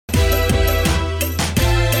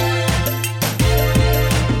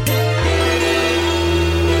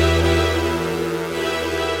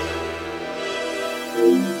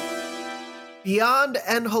Beyond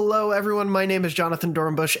and hello, everyone. My name is Jonathan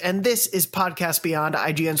Dornbush, and this is Podcast Beyond,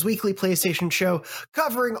 IGN's weekly PlayStation show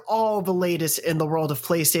covering all the latest in the world of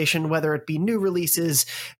PlayStation, whether it be new releases,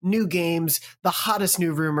 new games, the hottest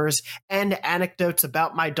new rumors, and anecdotes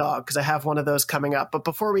about my dog, because I have one of those coming up. But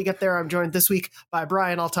before we get there, I'm joined this week by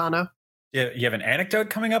Brian Altano. Yeah, you have an anecdote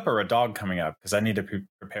coming up or a dog coming up? Because I need to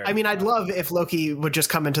prepare. I mean, I'd love if Loki would just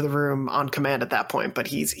come into the room on command at that point, but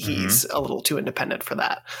he's a little too independent for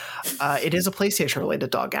that. It is a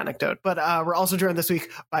PlayStation-related dog anecdote, but we're also joined this week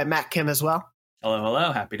by Matt Kim as well.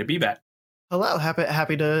 Hello. Happy to be back. Hello,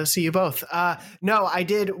 happy to see you both. No, I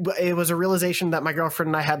did. It was a realization that my girlfriend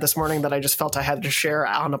and I had this morning that I just felt I had to share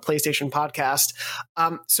on a PlayStation podcast.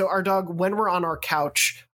 So our dog, when we're on our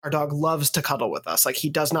couch, our dog loves to cuddle with us. Like, he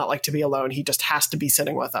does not like to be alone. He just has to be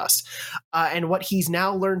sitting with us. And what he's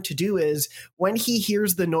now learned to do is when he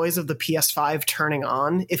hears the noise of the PS5 turning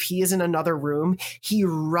on, if he is in another room, he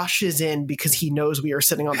rushes in because he knows we are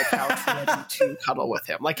sitting on the couch ready to cuddle with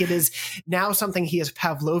him. Like, it is now something he is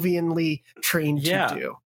Pavlovianly trained to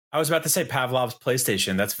do. I was about to say Pavlov's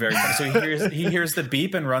PlayStation. That's very funny. So he hears the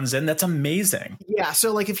beep and runs in. That's amazing. Yeah.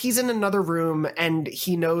 So like if he's in another room and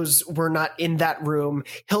he knows we're not in that room,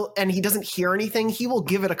 he doesn't hear anything, he will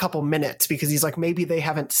give it a couple minutes because he's like, maybe they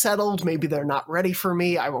haven't settled. Maybe they're not ready for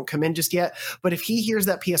me. I won't come in just yet. But if he hears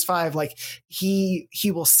that PS5, like he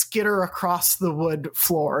will skitter across the wood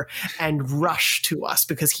floor and rush to us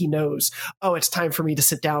because he knows, oh, it's time for me to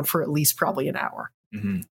sit down for at least probably an hour.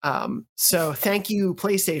 Mm-hmm. So thank you,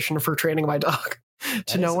 PlayStation, for training my dog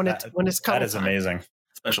to know when it's coming. That is amazing.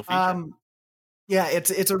 Special feature. Yeah,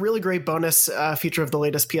 it's a really great bonus feature of the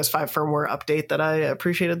latest PS5 firmware update that I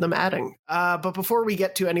appreciated them adding. But before we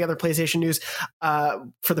get to any other PlayStation news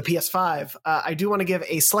for the PS5, I do want to give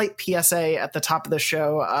a slight PSA at the top of the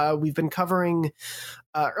show. We've been covering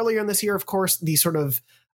earlier in this year, of course, the sort of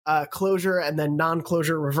closure and then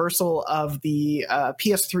non-closure reversal of the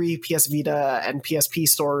PS3, PS Vita, and PSP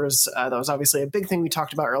stores. That was obviously a big thing we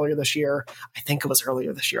talked about earlier this year. I think it was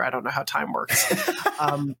earlier this year. I don't know how time works.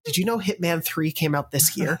 Did you know Hitman 3 came out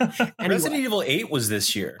this year? Anyway, Resident Evil 8 was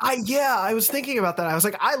this year. I was thinking about that. I was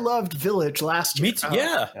like, I loved Village last year. Me too.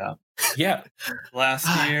 Yeah.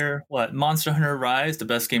 Last year, Monster Hunter Rise, the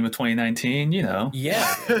best game of 2019,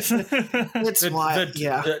 Yeah. It's wild.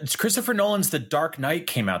 Christopher Nolan's The Dark Knight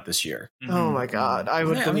came out this year. Oh my God. I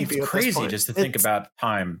would believe you. It's crazy just to think about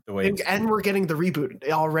time the way and we're getting the reboot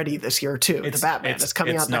already this year too. The Batman is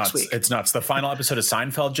coming out next week. It's nuts. The final episode of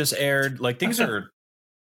Seinfeld just aired. Like, things are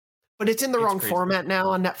but it's in the wrong format now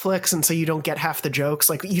on Netflix, and so you don't get half the jokes.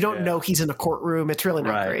 Like, you don't know he's in a courtroom. It's really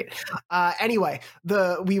not great. Anyway,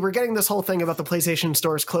 we were getting this whole thing about the PlayStation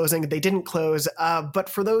stores closing. They didn't close, but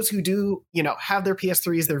for those who do, have their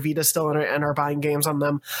PS3s, their Vita still and are buying games on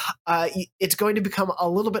them, it's going to become a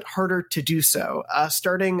little bit harder to do so.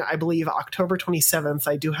 Starting, I believe, October 27th,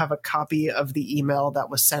 I do have a copy of the email that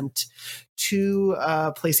was sent to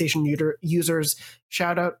PlayStation users.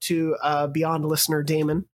 Shout out to Beyond listener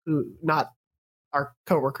Damon, who, not our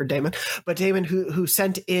coworker Damon, but Damon who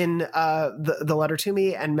sent in the letter to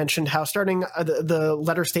me and mentioned how starting the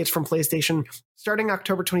letter states from PlayStation, starting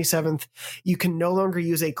October 27th, you can no longer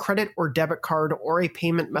use a credit or debit card or a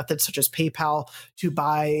payment method such as PayPal to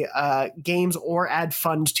buy games or add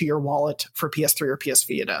funds to your wallet for PS3 or PS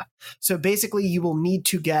Vita. So basically, you will need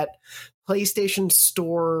to get PlayStation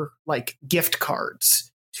Store like gift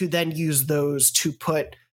cards to then use those to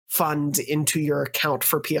put funds into your account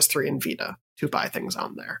for PS3 and Vita to buy things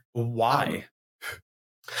on there. Why?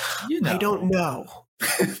 I don't know.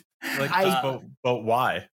 But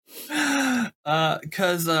why?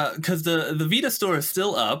 Because the Vita store is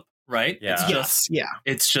still up, right? Yeah.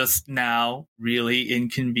 It's just now really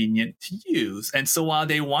inconvenient to use. And so while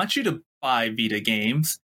they want you to buy Vita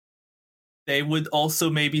games, they would also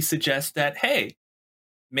maybe suggest that, hey,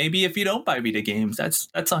 maybe if you don't buy Vita games, that's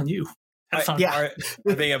on you. Are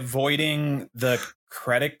they avoiding the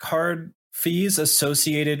credit card fees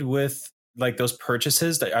associated with like those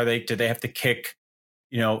purchases? Do they have to kick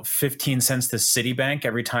 15 cents to Citibank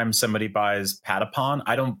every time somebody buys Patapon?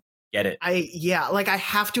 I don't get it. I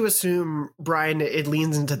have to assume, Brian, it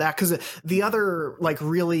leans into that, because the other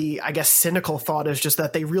really, I guess, cynical thought is just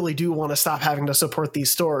that they really do want to stop having to support these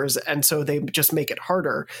stores, and so they just make it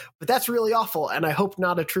harder. But that's really awful, and I hope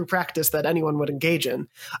not a true practice that anyone would engage in.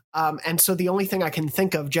 And so the only thing I can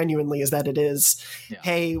think of genuinely is that it is,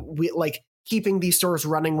 hey, we keeping these stores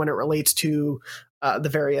running when it relates to the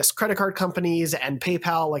various credit card companies and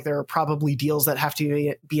PayPal. Like, there are probably deals that have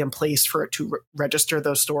to be in place for it to register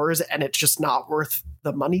those stores, and it's just not worth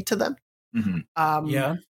the money to them. Mm-hmm.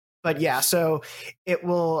 But yeah, so it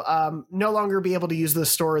will no longer be able to use the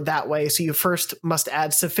store that way. So you first must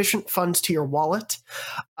add sufficient funds to your wallet.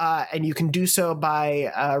 And you can do so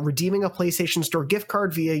by redeeming a PlayStation Store gift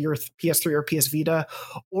card via your PS3 or PS Vita,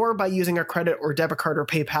 or by using a credit or debit card or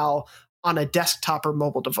PayPal on a desktop or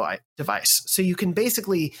mobile device. So you can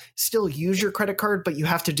basically still use your credit card, but you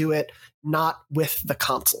have to do it not with the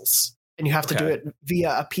consoles. And you have to do it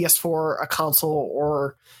via a PS4, a console,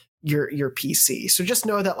 or your PC. So just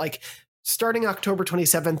know that, like, starting October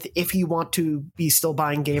 27th, if you want to be still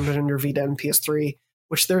buying games on your Vita and PS3,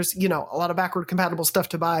 which there's, a lot of backward compatible stuff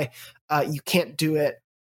to buy, you can't do it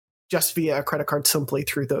just via a credit card simply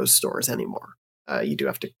through those stores anymore. You do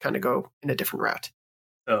have to kind of go in a different route.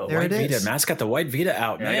 Oh, there White Vita. Matt's got the White Vita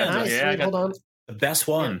out. Yeah, man. Nice. Hold on. The best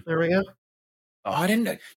one. Yeah, there we go. Oh, I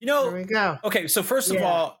didn't. There we go. Okay, so first of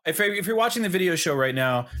all, if you're watching the video show right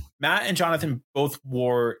now, Matt and Jonathan both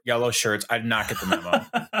wore yellow shirts. I did not get the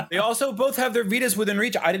memo. They also both have their Vitas within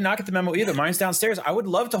reach. I did not get the memo either. Mine's downstairs. I would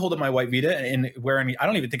love to hold up my White Vita and wear any. I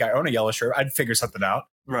don't even think I own a yellow shirt. I'd figure something out.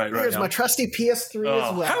 Right. Here's my trusty PS3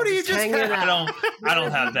 as well. How do you just hang it out? I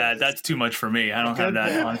don't have that. That's too much for me. I don't have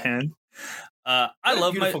that on hand. I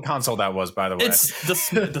love beautiful console that was, by the way. It's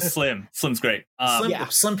the Slim. Slim's great.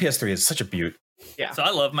 Slim PS3 is such a beaut. Yeah. So I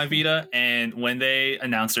love my Vita, and when they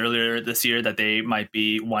announced earlier this year that they might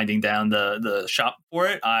be winding down the shop for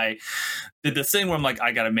it, I did this thing where I'm like,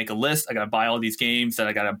 I got to make a list. I got to buy all these games that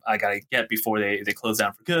I gotta get before they close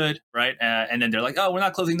down for good, right? And then they're like, oh, we're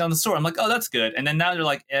not closing down the store. I'm like, oh, that's good. And then now they're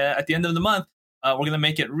like, at the end of the month, we're gonna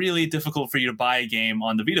make it really difficult for you to buy a game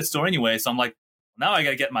on the Vita store anyway. So I'm like, now I got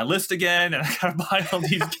to get my list again, and I got to buy all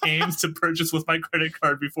these games to purchase with my credit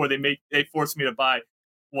card before they force me to buy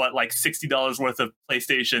like $60 worth of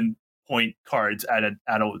PlayStation point cards at a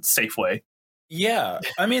Safeway. Yeah,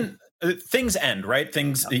 I mean, things end, right?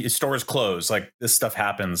 Stores close. Like, this stuff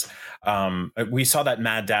happens. We saw that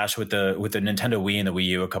mad dash with the Nintendo Wii and the Wii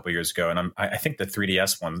U a couple years ago, and I think the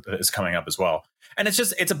 3DS one is coming up as well. And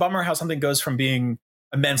it's a bummer how something goes from being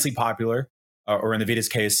immensely popular, or in the Vita's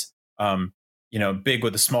case, big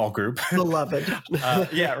with a small group. Beloved.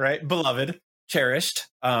 Yeah, right. Beloved, cherished,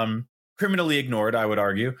 criminally ignored, I would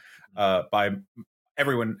argue, by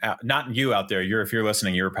everyone. Not you out there. If you're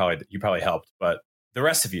listening, you probably helped, but the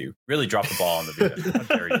rest of you really dropped the ball on the Vita. How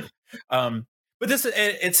dare you? But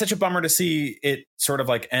it's such a bummer to see it sort of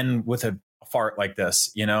like end with a fart like this.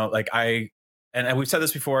 And we've said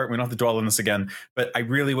this before. We don't have to dwell on this again, but I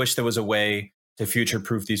really wish there was a way to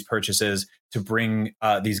future-proof these purchases, to bring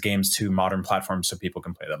these games to modern platforms so people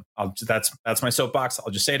can play them. That's my soapbox.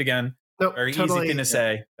 I'll just say it again. Nope, Very totally, easy thing to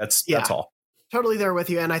say. That's all. Totally there with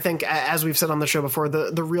you. And I think, as we've said on the show before,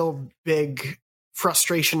 the real big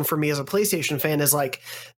frustration for me as a PlayStation fan is, like,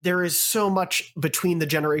 there is so much between the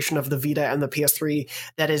generation of the Vita and the PS3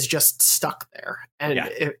 that is just stuck there.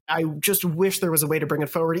 And I just wish there was a way to bring it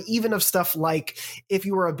forward, even of stuff like, if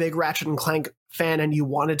you were a big Ratchet and Clank fan and you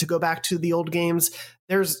wanted to go back to the old games,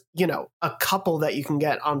 there's, a couple that you can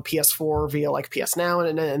get on PS4 via like PS Now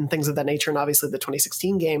and things of that nature, and obviously the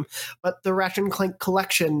 2016 game. But the Ratchet and Clank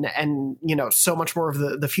collection and, so much more of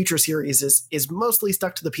the future series is mostly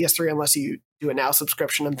stuck to the PS3 unless you do a Now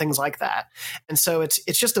subscription and things like that. And so it's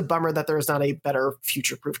just a bummer that there is not a better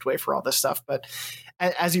future-proofed way for all this stuff. But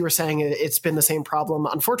as you were saying, it's been the same problem,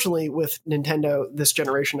 unfortunately, with Nintendo this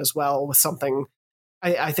generation as well, with something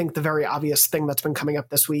I think the very obvious thing that's been coming up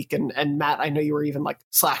this week, and Matt, I know you were even like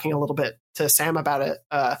slacking a little bit to Sam about it.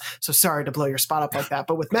 So sorry to blow your spot up like that.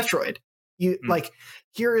 But with Metroid, like,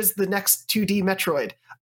 here is the next 2D Metroid.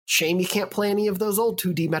 Shame you can't play any of those old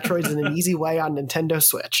 2D Metroids in an easy way on Nintendo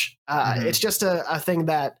Switch. It's just a thing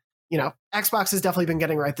that, Xbox has definitely been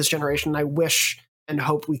getting right this generation. I wish and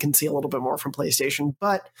hope we can see a little bit more from PlayStation,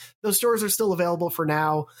 but those stores are still available for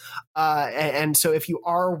now. And so if you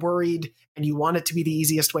are worried and you want it to be the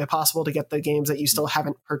easiest way possible to get the games that you still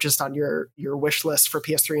haven't purchased on your wish list for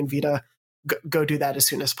PS3 and Vita, go do that as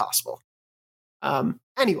soon as possible.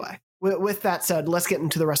 Anyway, with that said, let's get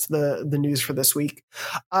into the rest of the news for this week.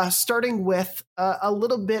 Starting with a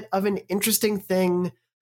little bit of an interesting thing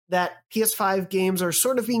that PS5 games are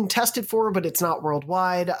sort of being tested for, but it's not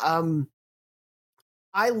worldwide.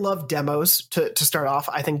 I love demos to start off.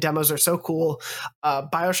 I think demos are so cool.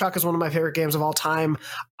 BioShock is one of my favorite games of all time.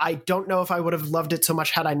 I don't know if I would have loved it so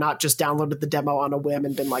much had I not just downloaded the demo on a whim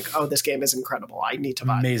and been like, oh, this game is incredible. I need to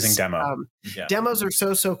buy Amazing this. demo. Demos are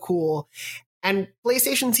so cool. And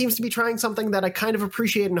PlayStation seems to be trying something that I kind of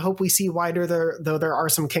appreciate and hope we see wider, though there are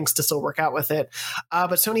some kinks to still work out with it.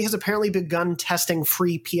 But Sony has apparently begun testing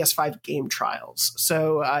free PS5 game trials.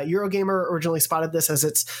 So Eurogamer originally spotted this as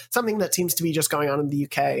it's something that seems to be just going on in the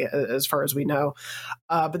UK, as far as we know.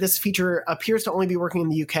 But this feature appears to only be working in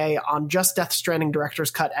the UK on just Death Stranding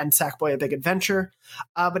Director's Cut and Sackboy: A Big Adventure.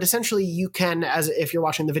 But essentially you can, as if you're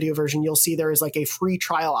watching the video version, you'll see there is like a free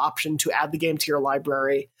trial option to add the game to your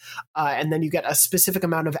library. And then you get a specific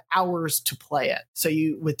amount of hours to play it. So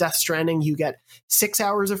with Death Stranding, you get 6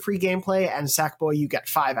 hours of free gameplay, and Sackboy, you get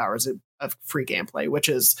 5 hours of free gameplay, which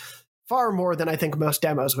is far more than I think most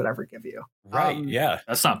demos would ever give you. Right. Yeah.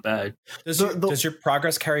 That's not bad. Does your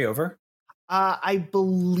progress carry over? I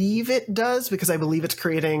believe it does, because I believe it's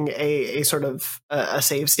creating a sort of a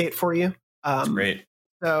save state for you. That's great.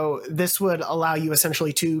 So this would allow you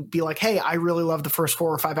essentially to be like, hey, I really love the first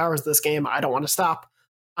 4 or 5 hours of this game. I don't want to stop.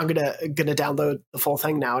 I'm gonna download the full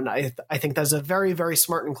thing now. And I think that's a very, very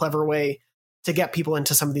smart and clever way to get people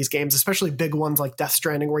into some of these games, especially big ones like Death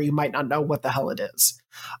Stranding, where you might not know what the hell it is.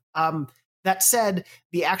 That said,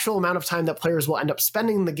 the actual amount of time that players will end up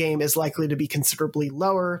spending in the game is likely to be considerably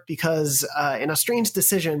lower, because in a strange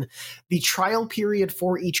decision, the trial period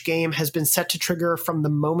for each game has been set to trigger from the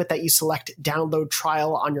moment that you select download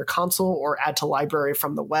trial on your console or add to library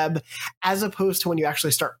from the web, as opposed to when you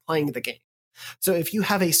actually start playing the game. So if you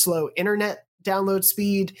have a slow internet download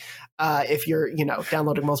speed, if you're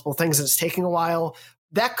downloading multiple things and it's taking a while,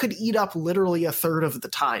 that could eat up literally a third of the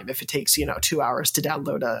time if it takes 2 hours to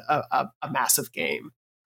download a massive game.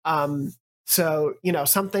 So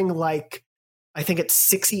something like, I think it's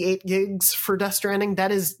 68 gigs for Death Stranding.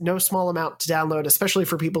 That is no small amount to download, especially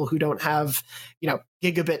for people who don't have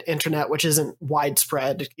gigabit internet, which isn't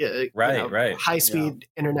widespread. Right. High speed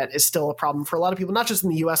internet is still a problem for a lot of people, not just in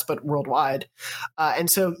the US but worldwide. And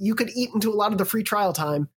so you could eat into a lot of the free trial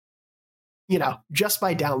time, just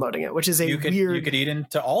by downloading it, which is you could eat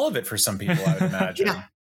into all of it for some people, I would imagine. Yeah.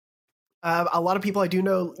 A lot of people I do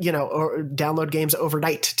know, or download games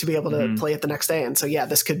overnight to be able to play it the next day. And so, yeah,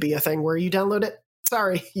 this could be a thing where you download it.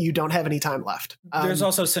 Sorry, you don't have any time left. There's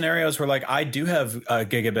also scenarios where, like, I do have a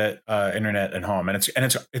gigabit internet at home, and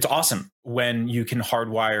it's awesome when you can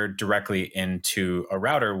hardwire directly into a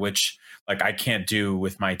router, which like I can't do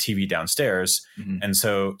with my TV downstairs. Mm-hmm. And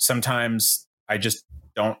so sometimes I just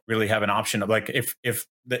don't really have an option of, like, if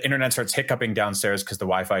the internet starts hiccuping downstairs because the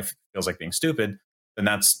Wi-Fi feels like being stupid, then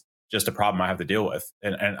that's just a problem I have to deal with.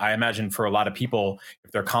 And I imagine for a lot of people,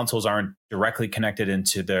 if their consoles aren't directly connected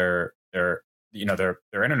into their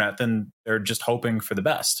internet, then they're just hoping for the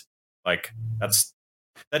best. Like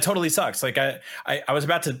that totally sucks. Like I was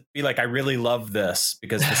about to be like, I really love this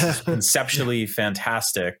because this is conceptually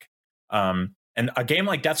fantastic. And a game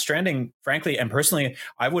like Death Stranding, frankly, and personally,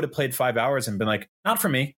 I would have played 5 hours and been like, not for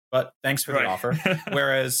me, but thanks for the offer.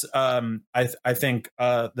 Whereas I think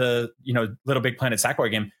the Little Big Planet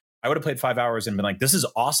Sackboy game, I would have played 5 hours and been like, this is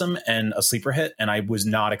awesome and a sleeper hit, and I was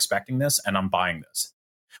not expecting this, and I'm buying this.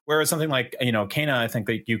 Whereas something like Kena, I think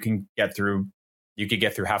that you could get through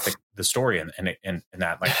half the story in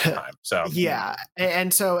that length of time. So yeah,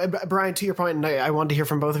 and so Brian, to your point, and I wanted to hear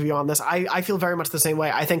from both of you on this. I feel very much the same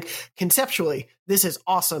way. I think conceptually this is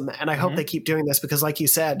awesome, and I hope they keep doing this, because, like you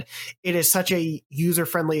said, it is such a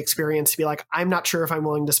user-friendly experience to be like, I'm not sure if I'm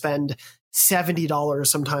willing to spend $70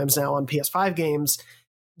 sometimes now on PS5 games.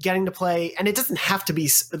 Getting to play, and it doesn't have to be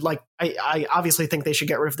like, I obviously think they should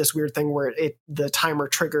get rid of this weird thing where the timer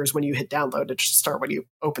triggers when you hit download. It should start when you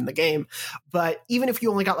open the game. But even if you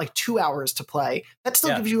only got like 2 hours to play, that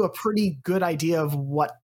still gives you a pretty good idea of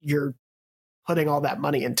what you're putting all that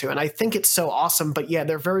money into. And I think it's so awesome. But yeah,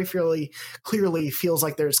 there very clearly feels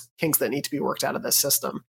like there's kinks that need to be worked out of this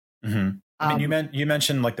system. Mm-hmm. I mean, you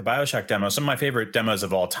mentioned like the BioShock demo. Some of my favorite demos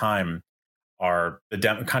of all time are the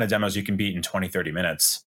kind of demos you can beat in 20, 30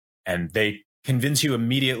 minutes. And they convince you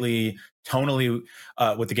immediately, tonally,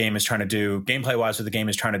 what the game is trying to do, gameplay-wise, what the game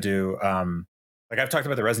is trying to do. Like I've talked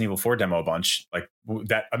about the Resident Evil 4 demo a bunch. Like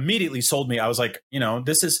that immediately sold me. I was like,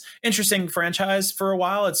 this is interesting franchise for a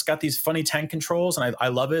while. It's got these funny tank controls, and I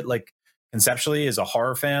love it. Like conceptually, as a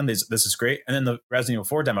horror fan, this is great. And then the Resident Evil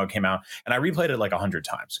 4 demo came out, and I replayed it like 100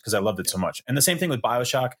 times because I loved it so much. And the same thing with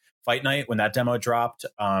BioShock Fight Night when that demo dropped.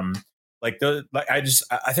 I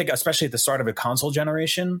think especially at the start of a console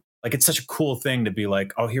generation, like it's such a cool thing to be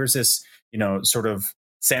like, oh, here's this, sort of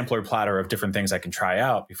sampler platter of different things I can try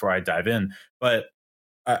out before I dive in. But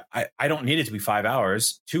I don't need it to be 5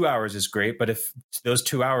 hours. 2 hours is great. But if those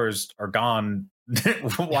 2 hours are gone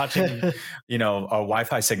watching, a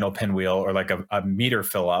Wi-Fi signal pinwheel or like a meter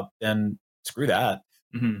fill up, then screw that.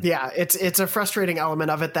 Mm-hmm. Yeah, it's a frustrating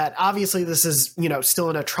element of it that obviously this is, still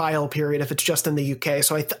in a trial period if it's just in the UK.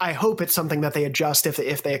 So I hope it's something that they adjust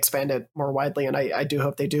if they expand it more widely, and I do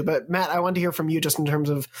hope they do. But Matt, I wanted to hear from you just in terms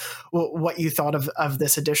of what you thought of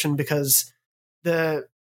this edition, because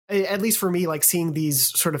at least for me, like seeing these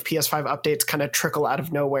sort of PS5 updates kind of trickle out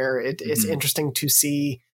of nowhere, it's interesting to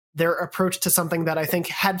see their approach to something that I think,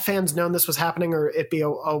 had fans known this was happening or it be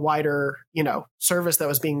a wider, service that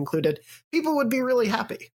was being included, people would be really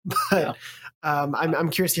happy. But I'm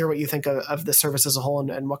curious to hear what you think of the service as a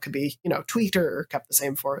whole and what could be, tweaked or kept the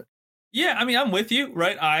same for it. Yeah, I mean, I'm with you,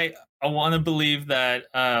 right? I want to believe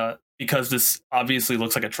that because this obviously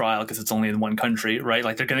looks like a trial because it's only in one country, right?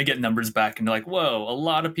 Like they're going to get numbers back and they're like, whoa, a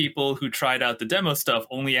lot of people who tried out the demo stuff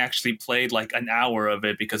only actually played like an hour of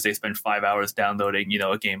it because they spent 5 hours downloading,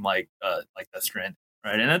 a game like Death Stranding,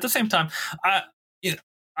 right? And at the same time,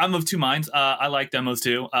 I'm of two minds. I like demos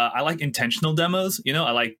too. I like intentional demos.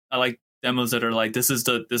 I like demos that are like, this is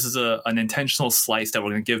an intentional slice that we're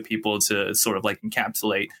going to give people to sort of like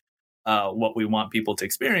encapsulate what we want people to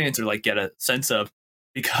experience or like get a sense of.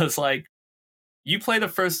 Because like you play the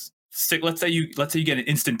first let's say you get an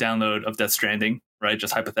instant download of Death Stranding, right?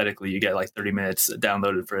 Just hypothetically, you get like 30 minutes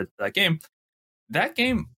downloaded for that game. That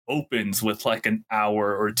game opens with like an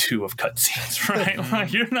hour or two of cutscenes, right?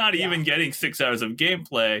 Like you're not even getting 6 hours of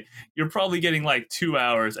gameplay. You're probably getting like 2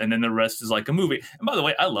 hours, and then the rest is like a movie. And by the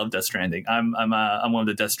way, I love Death Stranding. I'm one of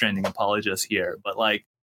the Death Stranding apologists here, but like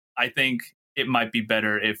I think it might be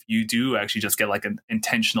better if you do actually just get like an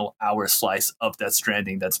intentional hour slice of Death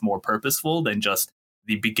Stranding that's more purposeful than just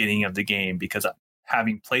the beginning of the game. Because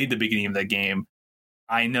having played the beginning of that game,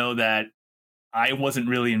 I know that I wasn't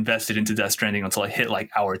really invested into Death Stranding until I hit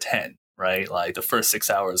like hour 10, right? Like the first 6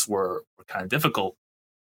 hours were kind of difficult.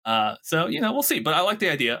 So, we'll see. But I like the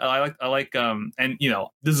idea. I like, and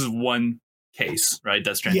this is one case, right?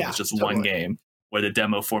 Death Stranding is just one game where the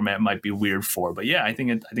demo format might be weird for. But yeah, I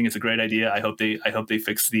think it's a great idea. I hope they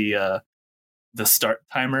fix the start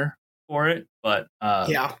timer for it. But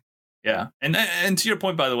yeah. And to your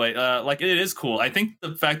point, by the way, like it is cool. I think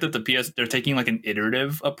the fact that they're taking like an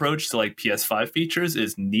iterative approach to like PS5 features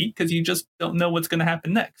is neat because you just don't know what's going to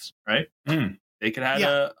happen next, right? They could add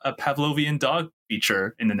a Pavlovian dog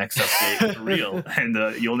feature in the next update for real, and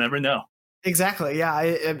you'll never know. Exactly. Yeah.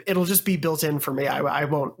 It'll just be built in for me. I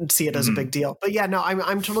won't see it as a big deal. But yeah, no,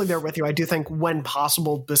 I'm totally there with you. I do think when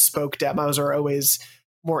possible, bespoke demos are always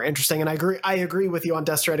more interesting. And I agree with you on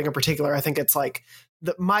Death Stranding in particular. I think it's like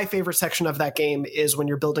my favorite section of that game is when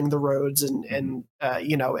you're building the roads and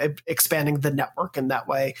expanding the network in that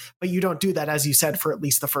way. But you don't do that, as you said, for at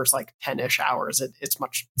least the first like 10-ish hours. It's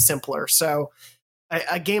much simpler. So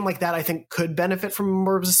a game like that, I think, could benefit from a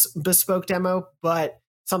more bespoke demo, but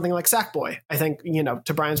something like Sackboy, I think,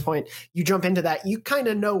 to Brian's point, you jump into that, you kind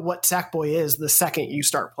of know what Sackboy is the second you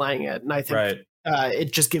start playing it. And I think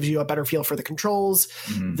it just gives you a better feel for the controls,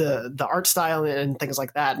 the art style and things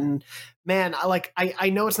like that. And man, I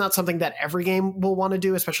know it's not something that every game will want to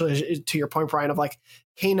do, especially to your point, Brian, of like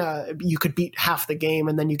Kena, you could beat half the game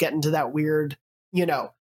and then you get into that weird,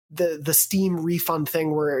 the Steam refund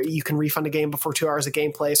thing where you can refund a game before 2 hours of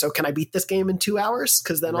gameplay. So can I beat this game in 2 hours?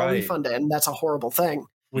 Because then I'll refund it. And that's a horrible thing.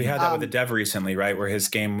 We had that with a dev recently, right? Where his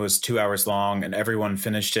game was 2 hours long and everyone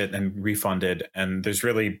finished it and refunded. And there's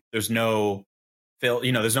no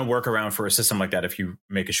workaround for a system like that if you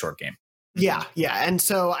make a short game. Yeah. And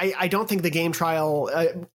so I don't think the game trial,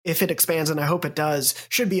 if it expands, and I hope it does,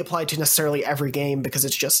 should be applied to necessarily every game because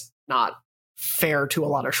it's just not fair to a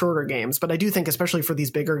lot of shorter games. But I do think, especially for these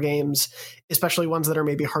bigger games, especially ones that are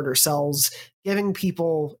maybe harder sells, giving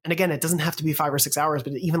people, and again, it doesn't have to be 5 or 6 hours,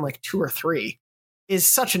 but even like 2 or 3 is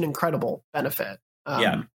such an incredible benefit.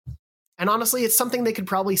 And honestly, it's something they could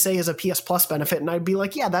probably say is a PS Plus benefit. And I'd be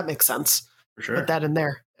like, yeah, that makes sense. For sure. Put that in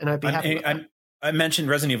there. And I'd be happy with that. I mentioned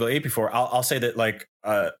Resident Evil 8 before. I'll say that like,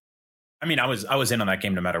 I was in on that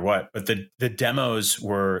game no matter what, but the demos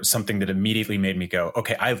were something that immediately made me go,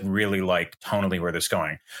 okay, I really like tonally where this is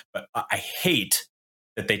going, but I hate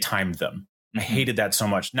that they timed them. I hated that so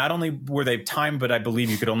much. Not only were they timed, but I believe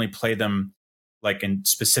you could only play them like in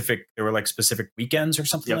specific weekends or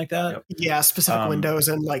something like that. Yeah. Specific windows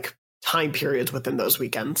and like time periods within those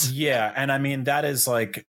weekends. Yeah. And I mean, that is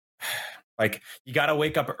like you got to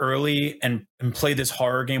wake up early and play this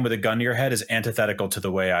horror game with a gun to your head is antithetical to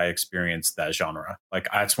the way I experience that genre. Like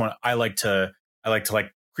that's one I like to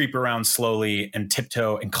like creep around slowly and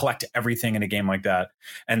tiptoe and collect everything in a game like that.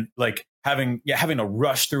 And like having to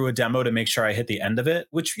rush through a demo to make sure I hit the end of it,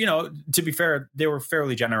 which, to be fair, they were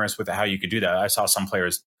fairly generous with how you could do that. I saw some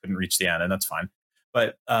players couldn't reach the end and that's fine.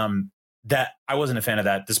 But that I wasn't a fan of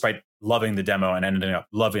that, despite loving the demo and ending up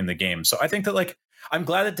loving the game. So I think that like I'm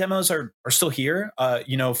glad that demos are still here.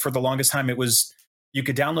 For the longest time, it was you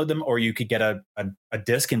could download them or you could get a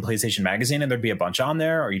disc in PlayStation Magazine and there'd be a bunch on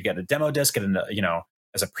there, or you'd get a demo disc and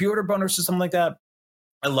as a pre-order bonus or something like that.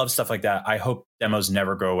 I love stuff like that. I hope demos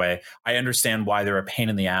never go away. I understand why they're a pain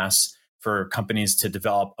in the ass for companies to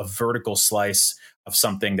develop a vertical slice of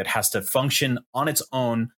something that has to function on its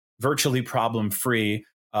own, virtually problem-free,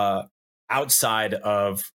 outside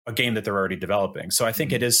of a game that they're already developing. So I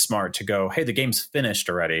think it is smart to go, hey, the game's finished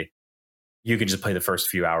already. You can just play the first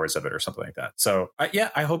few hours of it or something like that. So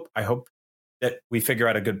I hope that we figure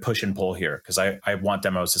out a good push and pull here, because I want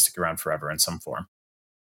demos to stick around forever in some form.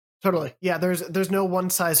 Totally. Yeah, there's no one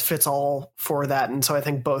size fits all for that. And so I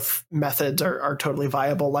think both methods are totally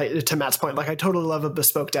viable. Like to Matt's point, like I totally love a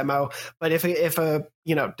bespoke demo, but if a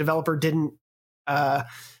developer didn't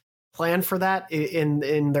plan for that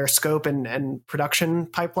in their scope and production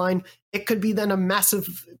pipeline, it could be then a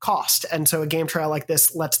massive cost. And so a game trial like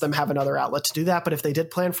this lets them have another outlet to do that. But if they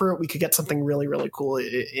did plan for it, we could get something really, really cool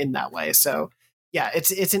in that way. So yeah,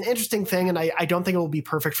 it's an interesting thing. And I don't think it will be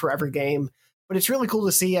perfect for every game, but it's really cool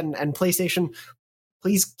to see. And PlayStation,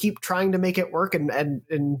 please keep trying to make it work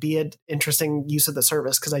and be an interesting use of the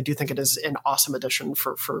service, because I do think it is an awesome addition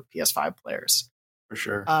for PS5 players. For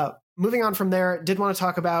sure. Moving on from there, did want to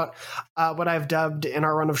talk about what I've dubbed in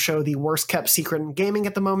our run of show the worst kept secret in gaming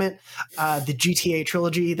at the moment, the GTA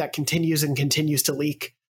trilogy that continues to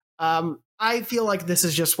leak. I feel like this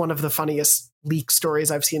is just one of the funniest leak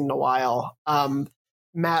stories I've seen in a while.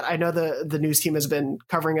 Matt, I know the news team has been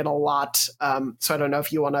covering it a lot, so I don't know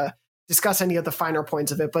if you want to discuss any of the finer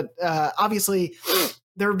points of it, but obviously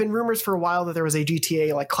there have been rumors for a while that there was a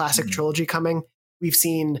GTA like classic trilogy coming. We've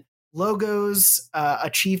seen logos,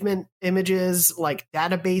 achievement images, like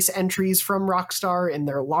database entries from Rockstar in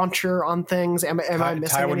their launcher on things. Am I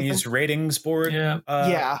missing Taiwanese anything? ratings board?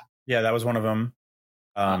 Yeah. Yeah, that was one of them.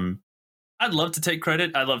 I'd love to take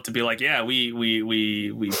credit. I'd love to be like, yeah,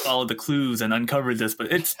 we followed the clues and uncovered this, but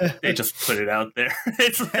they just put it out there.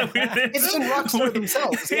 It's in Rockstar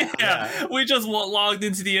themselves. Yeah. We just logged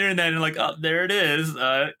into the internet and like, oh, there it is.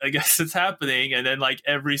 I guess it's happening. And then like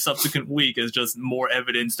every subsequent week is just more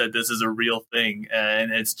evidence that this is a real thing.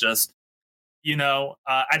 And it's just,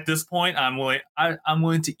 at this point, I'm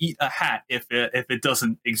willing to eat a hat if it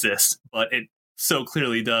doesn't exist, but it so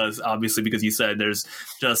clearly does. Obviously, because you said there's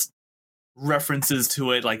just references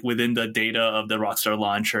to it like within the data of the Rockstar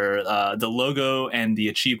launcher. The logo and the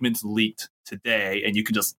achievements leaked today, and you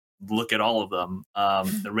can just look at all of them.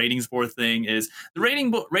 The ratings board thing is the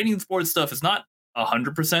ratings board stuff is not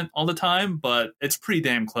 100% all the time, but it's pretty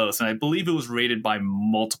damn close, and I believe it was rated by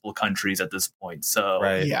multiple countries at this point. So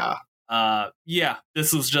right.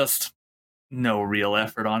 This was just no real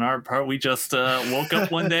effort on our part. We just woke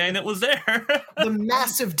up one day and it was there. The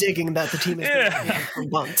massive digging that the team has been doing for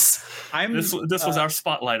months. This was our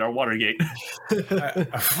spotlight, our Watergate.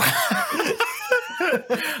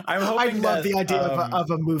 I love the idea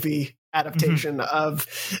of a movie adaptation of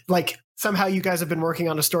like somehow you guys have been working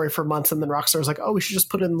on a story for months and then Rockstar's like, oh, we should just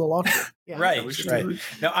put it in the launcher. Yeah, right.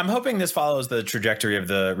 Now, I'm hoping this follows the trajectory of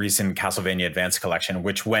the recent Castlevania Advanced Collection,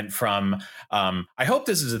 which went from, I hope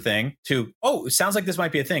this is a thing, to, oh, it sounds like this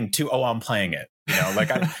might be a thing, to, oh, I'm playing it.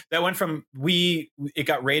 That went from it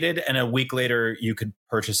got rated and a week later you could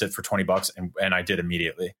purchase it for $20 and I did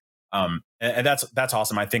immediately. And that's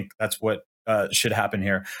awesome. I think that's what should happen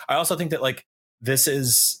here. I also think that like this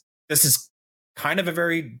is kind of a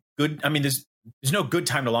very good. I mean, there's no good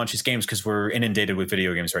time to launch these games because we're inundated with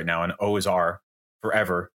video games right now, and always are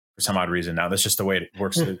forever for some odd reason. Now that's just the way it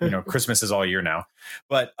works. Christmas is all year now.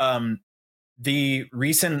 But the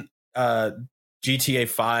recent GTA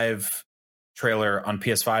 5 trailer on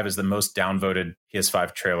PS5 is the most downvoted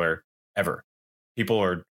PS5 trailer ever. People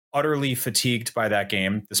are utterly fatigued by that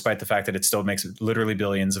game, despite the fact that it still makes literally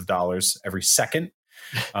billions of dollars every second.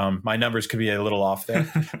 My numbers could be a little off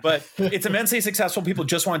there, but it's immensely successful. People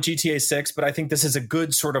just want GTA 6, but I think this is a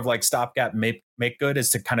good sort of like stopgap make good is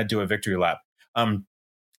to kind of do a victory lap.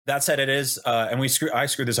 That said, it is, and I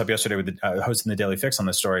screwed this up yesterday with hosting the Daily Fix on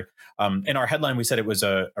this story. In our headline, we said it was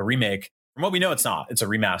a remake. From what we know, it's not. It's a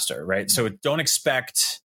remaster, right? So don't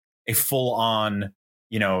expect a full on,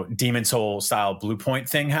 Demon Soul style Blue Point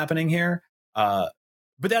thing happening here.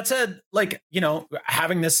 But that said, like,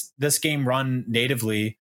 having this game run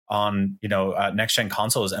natively on, next gen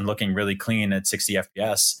consoles and looking really clean at 60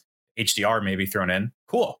 FPS, HDR maybe thrown in.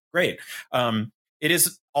 Cool. Great. It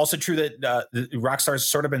is also true that Rockstar's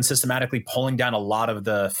sort of been systematically pulling down a lot of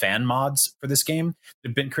the fan mods for this game that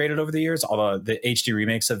have been created over the years, all the HD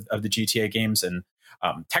remakes of the GTA games. And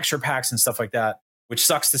texture packs and stuff like that, which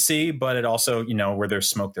sucks to see, but it also, where there's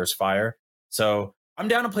smoke, there's fire. So I'm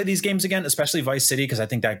down to play these games again, especially Vice City, because I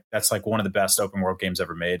think that's like one of the best open world games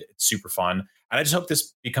ever made. It's super fun. And I just hope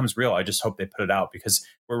this becomes real. I just hope they put it out, because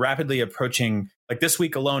we're rapidly approaching, like this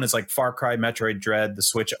week alone is like Far Cry, Metroid Dread, the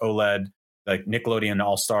Switch OLED, like Nickelodeon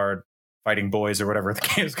All-Star Fighting Boys or whatever the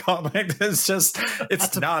game is called. Like, it's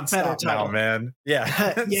nonstop now, man.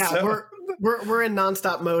 Yeah. Yeah. So. We're in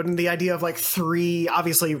nonstop mode, and the idea of like 3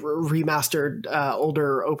 obviously remastered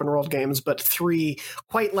older open world games, but 3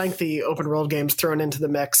 quite lengthy open world games thrown into the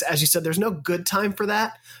mix. As you said, there's no good time for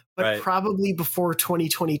that, but probably before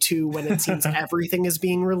 2022, when it seems everything is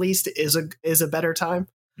being released, is a better time.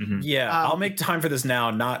 Mm-hmm. Yeah, I'll make time for this now,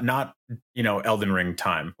 not Elden Ring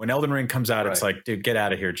time. When Elden Ring comes out, it's like, dude, get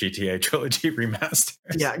out of here, GTA Trilogy Remastered.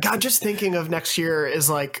 Yeah, God, just thinking of next year is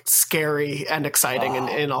like scary and exciting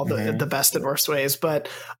in all the best and worst ways. But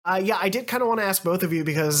yeah, I did kind of want to ask both of you,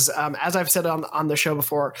 because as I've said on the show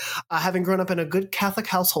before, having grown up in a good Catholic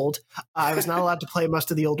household, I was not allowed to play most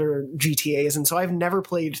of the older GTAs, and so I've never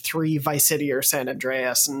played 3 Vice City or San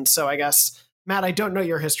Andreas. And so I guess, Matt, I don't know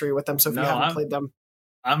your history with them, so if you haven't played them.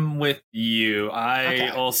 I'm with you. I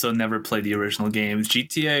also never played the original games.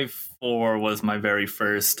 GTA 4 was my very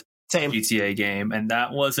first GTA game, and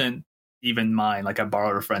that wasn't even mine. Like, I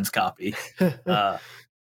borrowed a friend's copy. Yeah,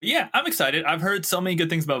 I'm excited. I've heard so many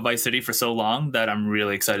good things about Vice City for so long that I'm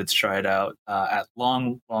really excited to try it out at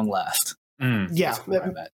long last. Yeah,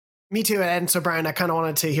 me too. And so, Brian, I kind of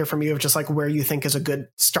wanted to hear from you of just like where you think is a good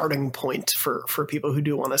starting point for people who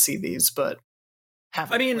do want to see these, but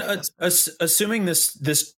assuming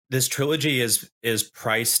this trilogy is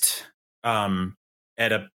priced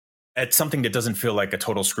at something that doesn't feel like a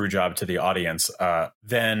total screw job to the audience,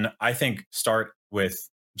 then I think start with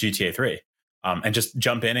GTA 3 and just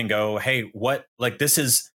jump in and go, hey, this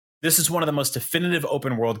is one of the most definitive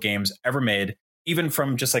open world games ever made, even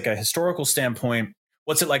from just like a historical standpoint.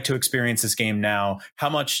 What's it like to experience this game now? How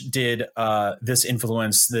much did this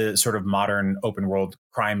influence the sort of modern open world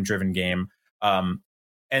crime driven game?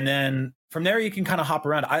 And then from there, you can kind of hop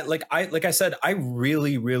around. Like I said, I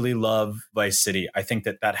really, really love Vice City. I think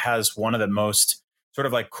that has one of the most sort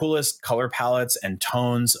of like coolest color palettes and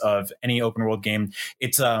tones of any open world game.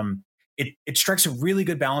 It's it strikes a really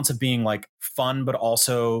good balance of being like fun, but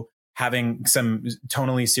also having some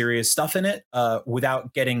tonally serious stuff in it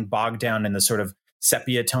without getting bogged down in the sort of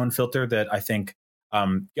sepia tone filter that I think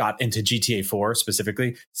got into GTA 4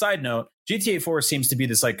 specifically. Side note, GTA 4 seems to be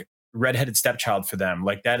this like redheaded stepchild for them.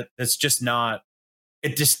 Like that's just not,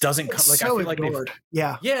 it just doesn't come like, so I feel ignored.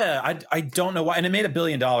 like I don't know why. And it made $1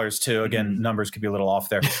 billion too. Again, numbers could be a little off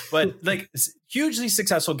there, but like hugely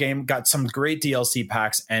successful game, got some great DLC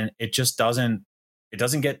packs, and it just doesn't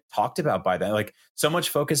get talked about by that. Like, so much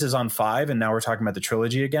focus is on 5, and now we're talking about the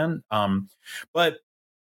trilogy again. But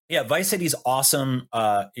yeah, Vice City's awesome.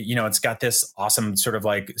 It's got this awesome sort of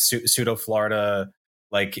like pseudo Florida,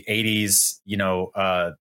 like 80s,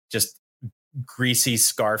 just greasy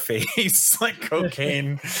Scarface, like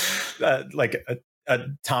cocaine, like a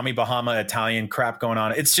Tommy Bahama Italian crap going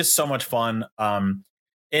on. It's just so much fun. And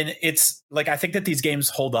it's like, I think that these games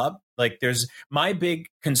hold up. Like, there's my big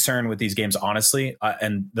concern with these games, honestly,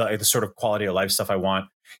 and the sort of quality of life stuff I want,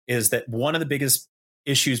 is that one of the biggest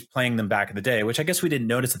issues playing them back in the day, which I guess we didn't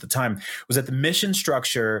notice at the time, was that the mission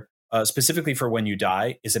structure, specifically for when you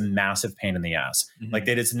die, is a massive pain in the ass. Mm-hmm. Like,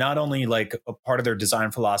 that it's not only like a part of their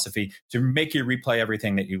design philosophy to make you replay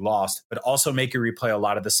everything that you lost, but also make you replay a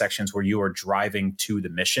lot of the sections where you are driving to the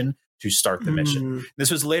mission to start the mission. This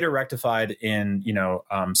was later rectified in,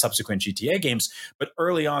 subsequent GTA games, but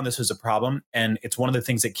early on, this was a problem. And it's one of the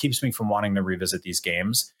things that keeps me from wanting to revisit these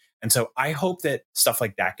games. And so I hope that stuff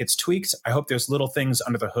like that gets tweaked. I hope there's little things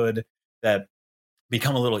under the hood that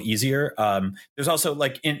become a little easier. There's also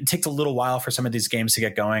it takes a little while for some of these games to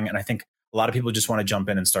get going. And I think a lot of people just want to jump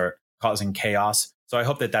in and start causing chaos. So I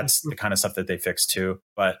hope that that's the kind of stuff that they fix too.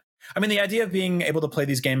 But I mean, the idea of being able to play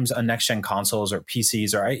these games on next gen consoles or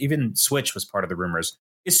PCs, or even Switch was part of the rumors,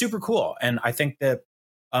 is super cool. And I think that,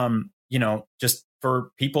 just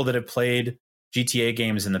for people that have played GTA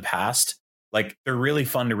games in the past, like, they're really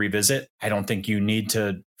fun to revisit. I don't think you need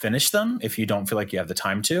to finish them if you don't feel like you have the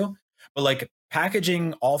time to. But like,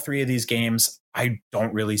 packaging all 3 of these games, I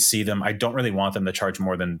don't really see them. I don't really want them to charge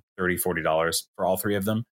more than $30, $40 for all 3 of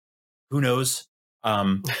them. Who knows?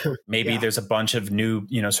 Maybe there's a bunch of new,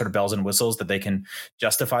 sort of bells and whistles that they can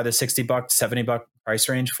justify the $60, $70 price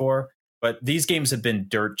range for. But these games have been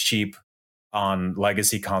dirt cheap on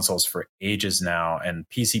legacy consoles for ages now, and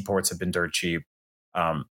PC ports have been dirt cheap.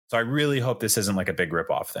 So I really hope this isn't like a big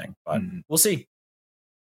ripoff thing, but we'll see.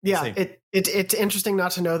 Yeah, it's interesting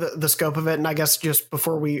not to know the scope of it. And I guess just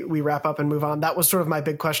before we wrap up and move on, that was sort of my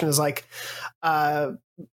big question is like,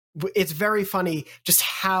 it's very funny just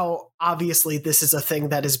how obviously this is a thing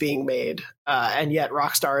that is being made. And yet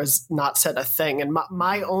Rockstar has not said a thing. And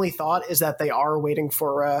my only thought is that they are waiting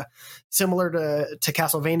for similar to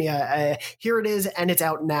Castlevania. Here it is, and it's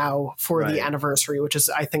out now for the anniversary, which is,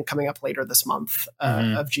 I think, coming up later this month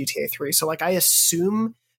of GTA 3. So like, I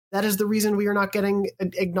assume that is the reason we are not getting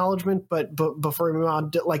acknowledgement. But before we move on,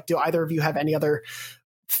 do either of you have any other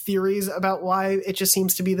theories about why it just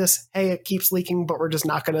seems to be this? Hey, it keeps leaking, but we're just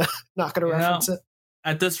not gonna reference it.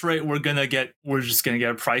 At this rate, we're just gonna get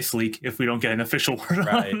a price leak if we don't get an official word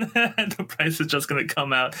on that. The price is just gonna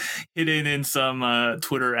come out hidden in some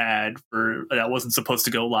Twitter ad for that wasn't supposed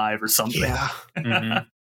to go live or something. Yeah. I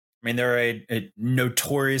mean, they're a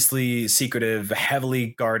notoriously secretive,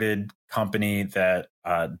 heavily guarded company that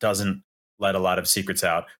doesn't let a lot of secrets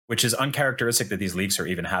out, which is uncharacteristic that these leaks are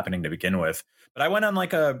even happening to begin with. But I went on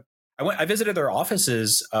I visited their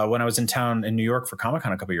offices when I was in town in New York for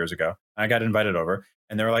Comic-Con a couple years ago. I got invited over,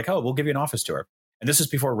 and they were like, "Oh, we'll give you an office tour." And this was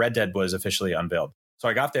before Red Dead was officially unveiled. So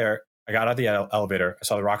I got there, I got out of the elevator, I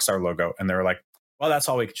saw the Rockstar logo, and they were like, "Well, that's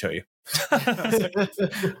all we can show you."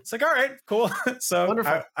 It's like, all right, cool. So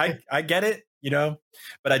I get it,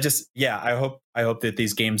 but I hope that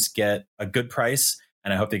these games get a good price,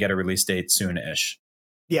 and I hope they get a release date soon-ish.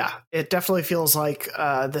 Yeah, it definitely feels like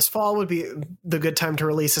this fall would be the good time to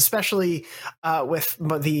release, especially with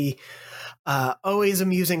the always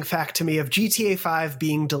amusing fact to me of GTA 5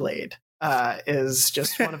 being delayed. Is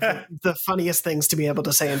just one of the funniest things to be able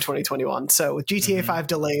to say in 2021. So with GTA 5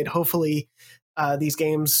 delayed, hopefully these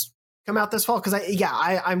games come out this fall, because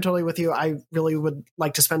I'm totally with you. I really would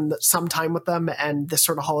like to spend some time with them, and this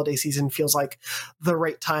sort of holiday season feels like the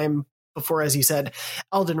right time before, as you said,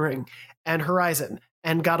 Elden Ring and Horizon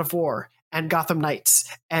and God of War and Gotham Knights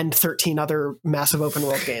and 13 other massive open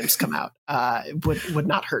world games come out. Would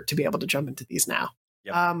not hurt to be able to jump into these now.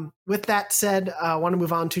 Yep. With that said, I want to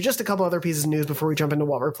move on to just a couple other pieces of news before we jump into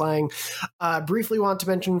what we're playing. Briefly want to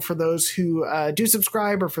mention, for those who do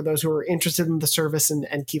subscribe, or for those who are interested in the service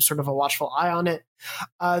and keep sort of a watchful eye on it,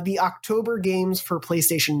 the October games for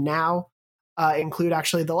PlayStation Now include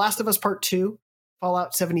actually The Last of Us Part 2,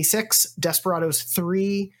 Fallout 76, Desperados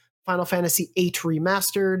 3, Final Fantasy VIII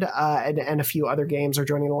Remastered, and a few other games are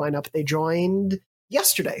joining the lineup. They joined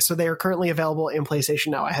yesterday, so they are currently available in PlayStation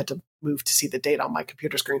Now. I had to move to see the date on my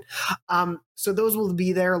computer screen. So those will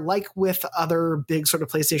be there. Like with other big sort of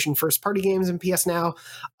PlayStation first-party games in PS Now,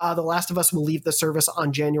 The Last of Us will leave the service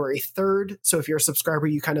on January 3rd. So if you're a subscriber,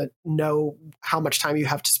 you kind of know how much time you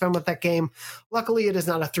have to spend with that game. Luckily, it is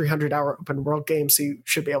not a 300-hour open world game, so you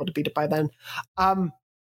should be able to beat it by then.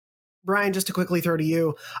 Brian, just to quickly throw to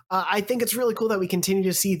you, I think it's really cool that we continue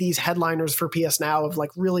to see these headliners for PS Now of like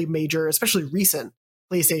really major, especially recent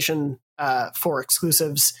PlayStation 4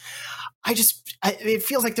 exclusives. It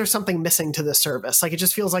feels like there's something missing to this service. Like, it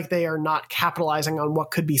just feels like they are not capitalizing on what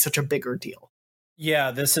could be such a bigger deal.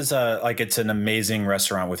 Yeah, this is it's an amazing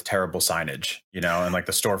restaurant with terrible signage, and like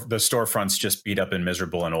the storefronts just beat up and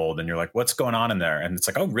miserable and old, and you're like, what's going on in there? And it's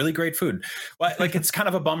like, oh, really great food. Well, like, it's kind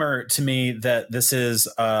of a bummer to me that this is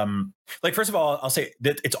first of all, I'll say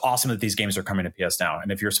that it's awesome that these games are coming to PS Now,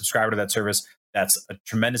 and if you're a subscriber to that service, that's a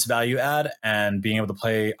tremendous value add, and being able to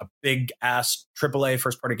play a big ass AAA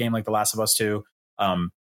first party game like The Last of Us 2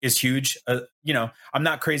 is huge. I'm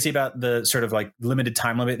not crazy about the sort of like limited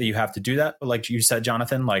time limit that you have to do that. But like you said,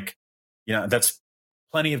 Jonathan, that's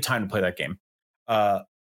plenty of time to play that game.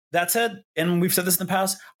 That said, and we've said this in the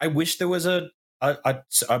past, I wish there was a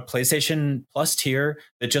PlayStation Plus tier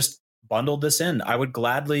that just bundled this in. I would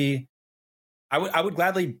gladly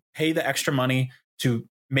pay the extra money to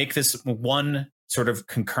make this one sort of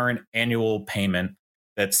concurrent annual payment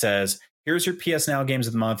that says, here's your PS Now games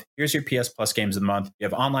of the month. Here's your PS Plus games of the month. You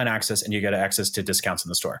have online access, and you get access to discounts in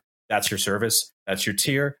the store. That's your service. That's your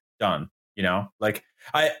tier. Done.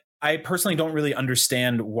 I personally don't really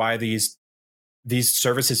understand why these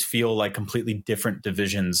services feel like completely different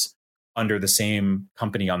divisions under the same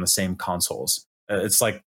company on the same consoles. It's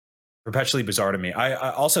like perpetually bizarre to me.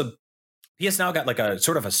 I also, PS Now got like a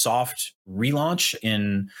sort of a soft relaunch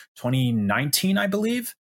in 2019, I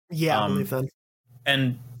believe. Yeah, I believe that.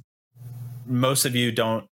 And most of you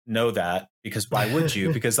don't know that, because why would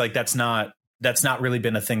you? Because like that's not really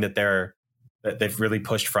been a thing that they've really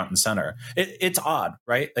pushed front and center. It's odd,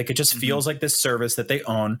 right? Like, it just feels like this service that they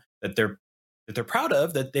own, that they're proud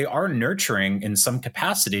of, that they are nurturing in some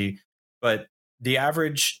capacity, but the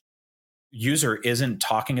average user isn't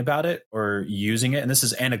talking about it or using it. And this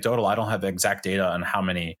is anecdotal. I don't have exact data on how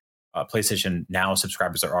many PlayStation Now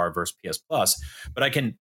subscribers there are versus PS Plus. But I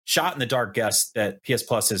can shot in the dark guess that PS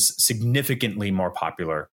Plus is significantly more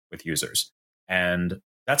popular with users. And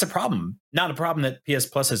that's a problem. Not a problem that PS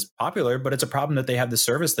Plus is popular, but it's a problem that they have the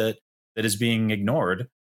service that is being ignored.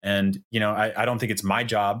 And, I don't think it's my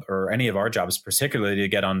job or any of our jobs, particularly to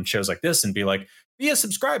get on shows like this and be like, be a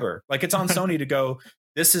subscriber. Like it's on Sony to go,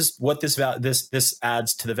 this is what this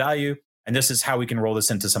adds to the value. And this is how we can roll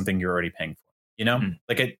this into something you're already paying for,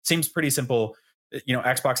 Like it seems pretty simple.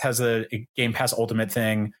 Xbox has a Game Pass Ultimate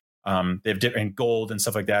thing. They have different gold and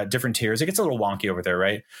stuff like that, different tiers. It gets a little wonky over there,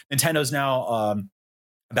 right? Nintendo's now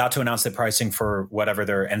about to announce the pricing for whatever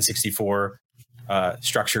their N64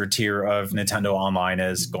 structured tier of Nintendo Online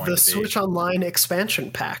is going to be. The Switch Online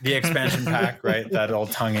expansion pack. The expansion pack, right? That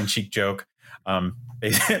old tongue-in-cheek joke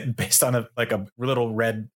based on a little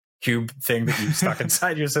red cube thing that you stuck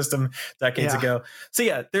inside your system decades ago. So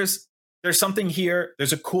yeah, there's something here.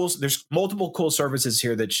 There's multiple cool services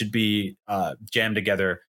here that should be jammed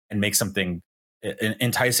together and make something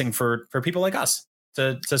enticing for people like us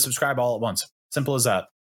to subscribe all at once. Simple as that.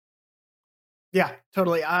 Yeah,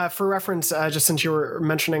 totally. For reference, just since you were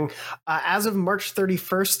mentioning, as of March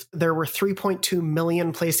 31st, there were 3.2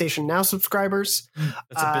 million PlayStation Now subscribers.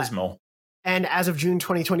 That's abysmal. And as of June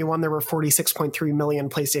 2021, there were 46.3 million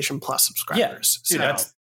PlayStation Plus subscribers. Yeah,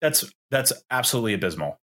 dude, that's absolutely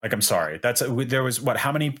abysmal. Like, I'm sorry. There was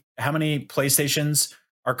how many PlayStations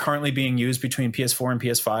are currently being used between PS4 and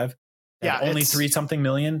PS5? Yeah, only 3-something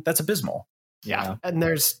million. That's abysmal. Yeah, and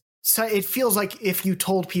so it feels like if you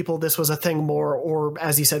told people this was a thing more, or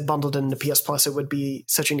as you said, bundled into PS Plus, it would be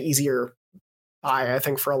such an easier buy, I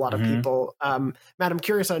think, for a lot of people. Matt, I'm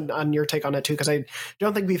curious on your take on it too, because I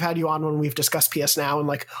don't think we've had you on when we've discussed PS Now and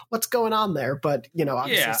like what's going on there. But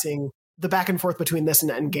obviously seeing the back and forth between this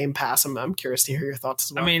and Game Pass, I'm curious to hear your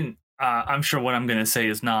thoughts as well. I mean, I'm sure what I'm going to say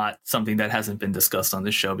is not something that hasn't been discussed on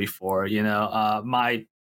this show before.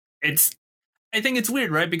 I think it's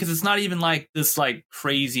weird, right? Because it's not even like this like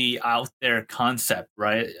crazy out there concept,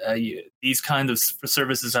 right? These kind of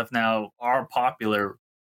services are popular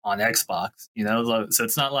on Xbox, so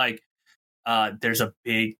it's not like there's a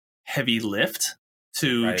big heavy lift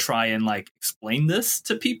to try and like explain this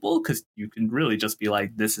to people, because you can really just be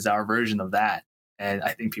like, this is our version of that. And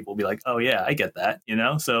I think people will be like, oh yeah, I get that,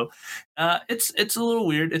 So it's a little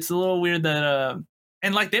weird. It's a little weird that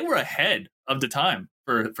and like they were ahead of the time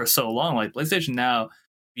for so long. Like PlayStation Now,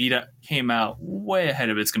 Vita came out way ahead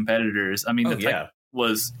of its competitors. I mean, the tech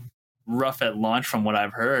was rough at launch from what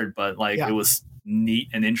I've heard, but it was neat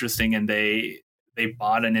and interesting, and they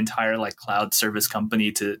bought an entire like cloud service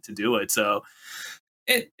company to do it. So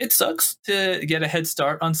it sucks to get a head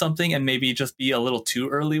start on something and maybe just be a little too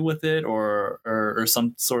early with it or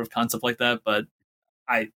some sort of concept like that. But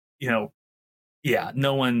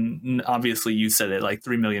no one, obviously you said it, like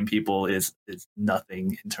 3 million people is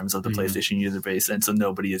nothing in terms of the PlayStation user base. And so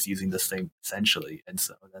nobody is using this thing essentially. And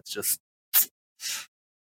so that's just,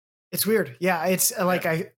 it's weird. Yeah. It's like,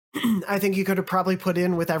 I think you could have probably put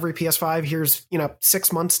in with every PS5, here's,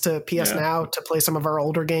 6 months to PS Now to play some of our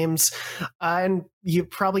older games. And you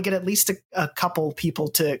probably get at least a couple people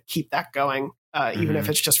to keep that going. Even if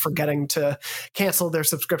it's just forgetting to cancel their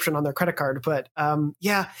subscription on their credit card. But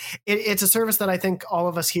it's a service that I think all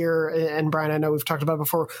of us here, and Brian, I know we've talked about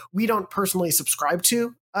before, we don't personally subscribe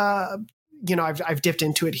to. I've dipped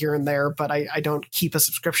into it here and there, but I don't keep a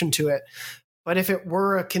subscription to it. But if it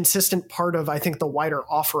were a consistent part of, I think, the wider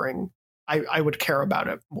offering, I would care about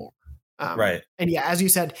it more. Right. And yeah, as you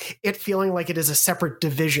said, it feeling like it is a separate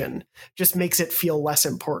division just makes it feel less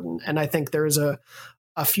important. And I think there is a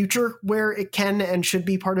future where it can and should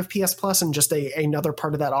be part of PS Plus and just another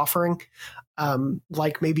part of that offering,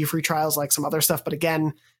 like maybe free trials, like some other stuff. But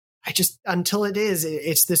again, until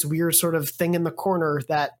it's this weird sort of thing in the corner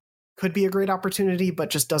that could be a great opportunity,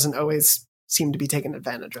 but just doesn't always seem to be taken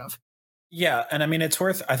advantage of. Yeah. And I mean, I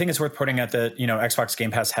think it's worth pointing out that, Xbox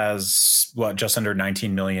Game Pass has just under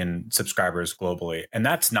 19 million subscribers globally. And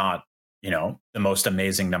that's not, the most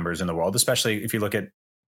amazing numbers in the world, especially if you look at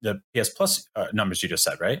the PS Plus numbers you just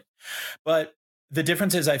said, right? But the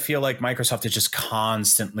difference is I feel like Microsoft is just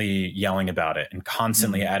constantly yelling about it and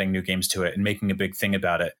constantly adding new games to it and making a big thing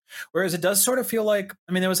about it. Whereas it does sort of feel like,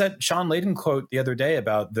 I mean, there was that Sean Layden quote the other day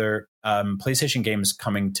about their PlayStation games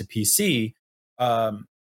coming to PC.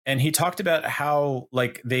 And he talked about how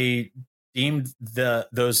like they deemed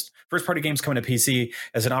those first party games coming to PC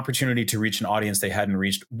as an opportunity to reach an audience they hadn't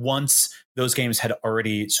reached once those games had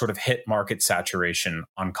already sort of hit market saturation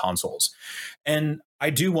on consoles. And I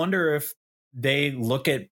do wonder if they look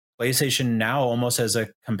at PlayStation now almost as a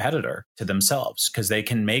competitor to themselves, because they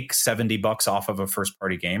can make $70 off of a first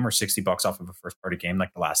party game or $60 off of a first party game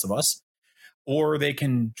like The Last of Us, or they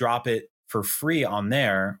can drop it for free on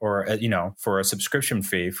there, or for a subscription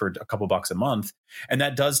fee for a couple bucks a month. And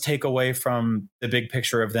that does take away from the big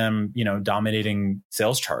picture of them, dominating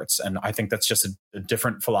sales charts. And I think that's just a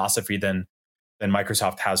different philosophy than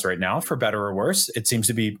Microsoft has right now, for better or worse. It seems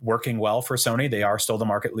to be working well for Sony. They are still the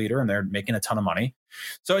market leader and they're making a ton of money.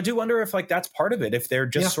 So I do wonder if that's part of it, if they're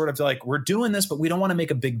just sort of like, we're doing this, but we don't want to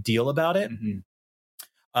make a big deal about it.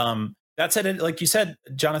 Mm-hmm. That said, like you said,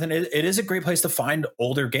 Jonathan, it is a great place to find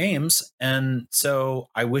older games. And so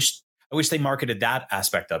I wish they marketed that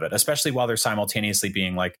aspect of it, especially while they're simultaneously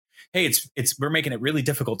being like, hey, we're making it really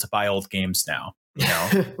difficult to buy old games now.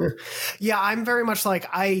 Yeah, I'm very much like,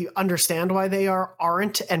 I understand why they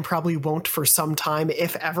aren't and probably won't for some time,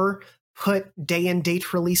 if ever, put day and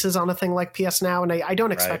date releases on a thing like PS Now. And I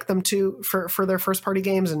don't expect them to for their first party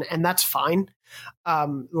games. And that's fine.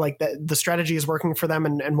 Like the strategy is working for them,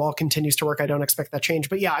 and while it continues to work, I don't expect that change.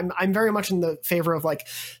 But yeah, I'm very much in the favor of like,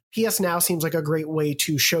 PS Now seems like a great way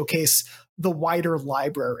to showcase the wider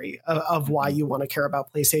library of why you want to care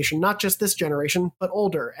about PlayStation, not just this generation, but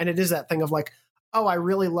older. And it is that thing of like, oh, I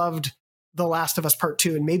really loved The Last of Us Part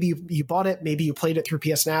 2, and maybe you bought it, maybe you played it through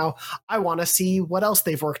PS Now. I want to see what else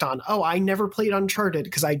they've worked on. Oh, I never played Uncharted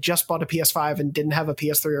because I just bought a PS5 and didn't have a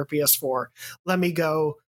PS3 or PS4. Let me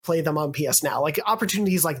go play them on PS Now. Like,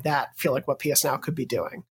 opportunities like that feel like what PS Now could be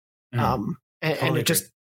doing. And it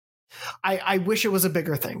just, I wish it was a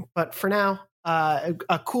bigger thing, but for now,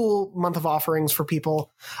 a cool month of offerings for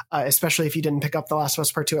people, especially if you didn't pick up The Last of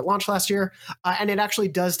Us Part 2 at launch last year. And it actually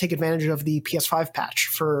does take advantage of the PS5 patch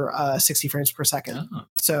for 60 frames per second. Oh.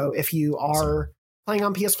 So if you are playing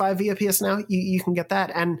on PS5 via PS Now, you can get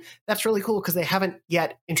that. And that's really cool because they haven't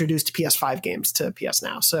yet introduced PS5 games to PS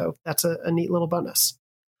Now. So that's a neat little bonus.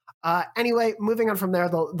 Anyway, moving on from there,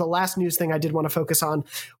 the last news thing I did want to focus on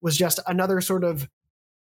was just another sort of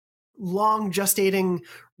long gestating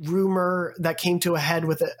rumor that came to a head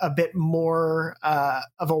with a bit more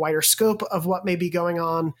of a wider scope of what may be going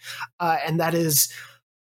on. And that is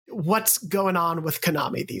what's going on with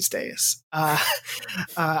Konami these days.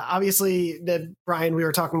 Obviously, Brian, we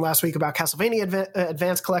were talking last week about Castlevania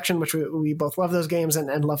Advanced Collection, which we both love those games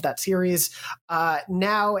and love that series.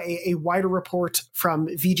 Now a wider report from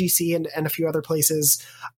VGC and a few other places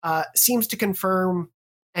seems to confirm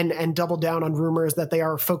and double down on rumors that they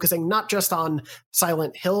are focusing not just on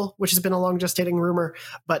Silent Hill, which has been a long gestating rumor,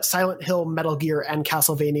 but Silent Hill, Metal Gear, and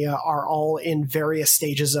Castlevania are all in various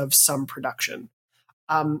stages of some production.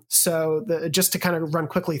 Just to kind of run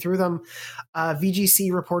quickly through them,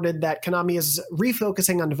 VGC reported that Konami is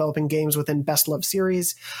refocusing on developing games within Best Loved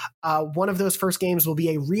series. One of those first games will be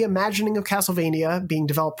a reimagining of Castlevania, being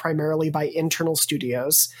developed primarily by internal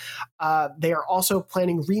studios. They are also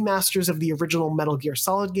planning remasters of the original Metal Gear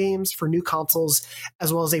Solid games for new consoles,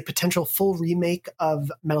 as well as a potential full remake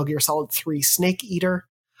of Metal Gear Solid 3 Snake Eater.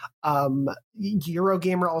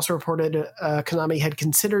 Eurogamer also reported Konami had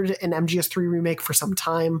considered an MGS3 remake for some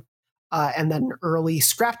time, and that an early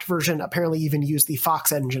scrapped version apparently even used the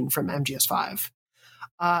Fox engine from MGS5.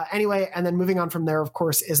 Anyway, and then moving on from there, of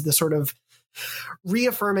course, is the sort of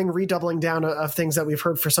redoubling down of things that we've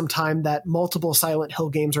heard for some time, that multiple Silent Hill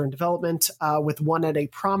games are in development, with one at a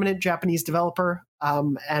prominent Japanese developer,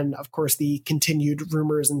 and of course the continued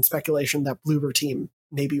rumors and speculation that Bloober Team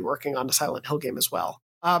may be working on a Silent Hill game as well.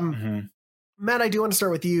 Matt, I do want to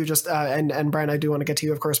start with you, just and Brian, I do want to get to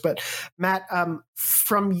you, of course. But Matt,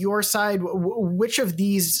 from your side, which of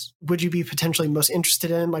these would you be potentially most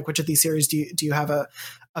interested in? Like, which of these series do you have a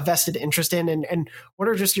vested interest in? And what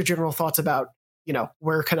are just your general thoughts about,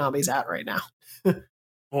 where Konami's at right now?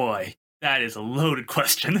 Boy, that is a loaded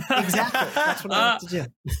question. Exactly. That's what I wanted to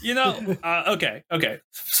do. Okay.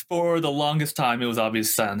 For the longest time, it was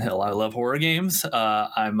obvious Silent Hill. I love horror games.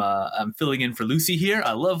 I'm filling in for Lucy here.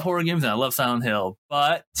 I love horror games and I love Silent Hill.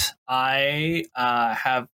 But I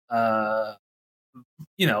have, I've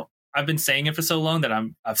been saying it for so long that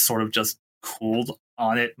I've sort of just cooled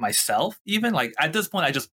on it myself. Even like at this point,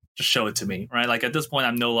 I just show it to me, right? Like at this point,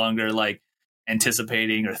 I'm no longer like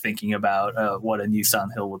anticipating or thinking about what a new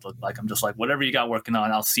Silent Hill would look like. I'm just like, whatever you got working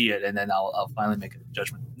on, I'll see it, and then I'll finally make a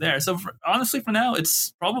judgment there. So honestly, for now,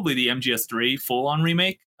 it's probably the MGS3 full-on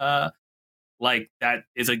remake. Like that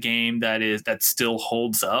is a game that still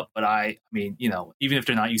holds up. But I mean, even if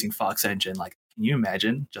they're not using Fox Engine, like, can you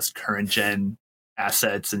imagine just current gen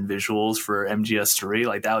assets and visuals for MGS3.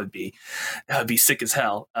 Like that would be sick as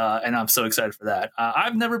hell. And I'm so excited for that.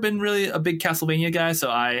 I've never been really a big Castlevania guy,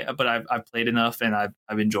 but I've played enough and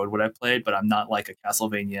I've enjoyed what I've played, but I'm not like a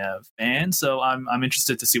Castlevania fan. So I'm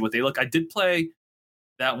interested to see what they look. I did play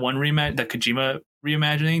that one that Kojima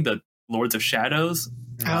reimagining, the Lords of Shadows.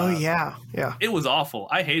 Oh yeah. It was awful.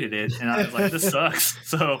 I hated it, and I was like, "This sucks."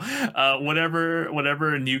 So,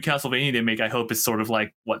 whatever new Castlevania they make, I hope is sort of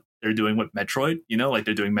like what they're doing with Metroid. Like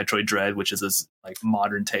they're doing Metroid Dread, which is this like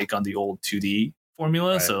modern take on the old 2D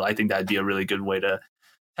formula. Right. So I think that'd be a really good way to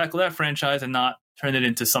tackle that franchise and not turn it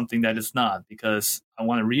into something that it's not. Because I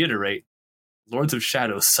want to reiterate, Lords of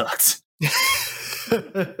Shadows sucked.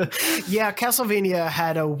 Yeah, Castlevania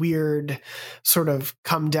had a weird sort of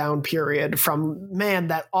come down period from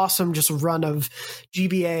that awesome just run of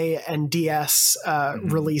GBA and DS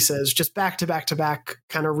releases, just back to back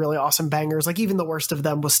kind of really awesome bangers. Like even the worst of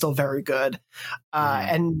them was still very good.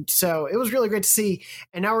 And so it was really great to see.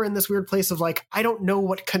 And now we're in this weird place of like, I don't know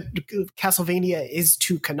what Castlevania is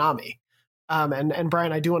to Konami. And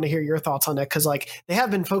Brian, I do want to hear your thoughts on it because like they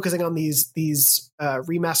have been focusing on these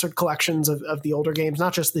remastered collections of the older games,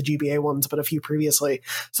 not just the GBA ones, but a few previously.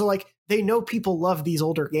 So like they know people love these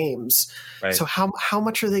older games. Right. So how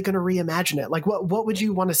much are they going to reimagine it? Like what would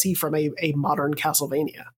you want to see from a modern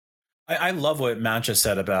Castlevania? I love what Matt just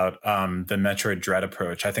said about the Metroid Dread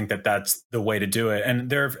approach. I think that-that's the way to do it. And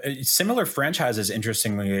there are similar franchises,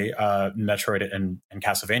 interestingly, Metroid and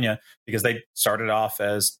Castlevania, because they started off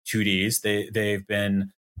as 2Ds. They've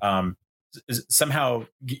been somehow,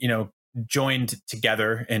 joined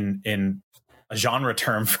together in a genre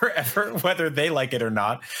term forever, whether they like it or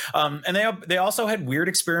not. And they also had weird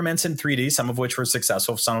experiments in 3D, some of which were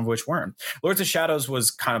successful, some of which weren't. Lords of Shadows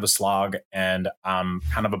was kind of a slog and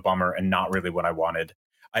kind of a bummer and not really what I wanted.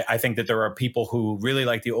 I think that there are people who really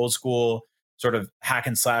like the old school sort of hack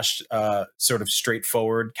and slash, sort of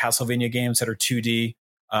straightforward Castlevania games that are 2D.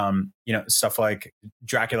 Stuff like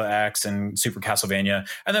Dracula X and Super Castlevania.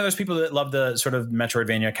 And then there's people that love the sort of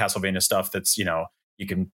Metroidvania, Castlevania stuff that's, you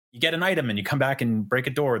get an item and you come back and break a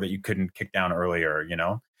door that you couldn't kick down earlier.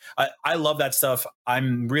 I love that stuff.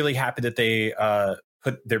 I'm really happy that they're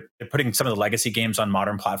putting some of the legacy games on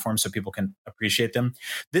modern platforms so people can appreciate them.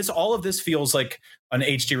 All of this feels like an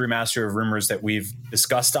HD remaster of rumors that we've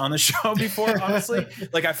discussed on the show before. Honestly,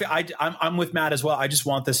 like I'm with Matt as well. I just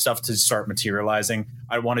want this stuff to start materializing.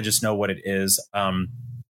 I want to just know what it is.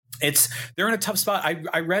 They're in a tough spot.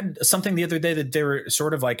 I read something the other day that they were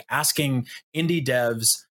sort of like asking indie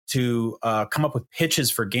devs to come up with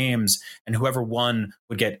pitches for games, and whoever won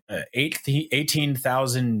would get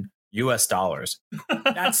 $18,000 US.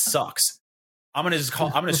 That sucks. I'm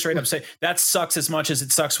gonna straight up say that sucks as much as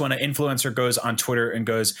it sucks when an influencer goes on Twitter and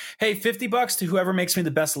goes, "Hey, $50 to whoever makes me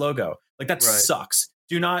the best logo." Like that sucks.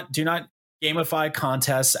 Do not gamify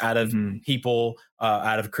contests out of people,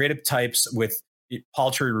 out of creative types with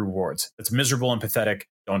paltry rewards. That's miserable and pathetic.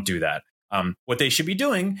 Don't do that. What they should be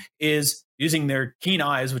doing is using their keen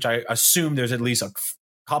eyes, which I assume there's at least a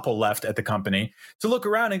couple left at the company, to look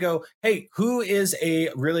around and go, hey, who is a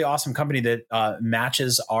really awesome company that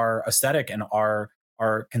matches our aesthetic and our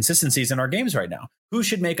consistencies in our games right now? Who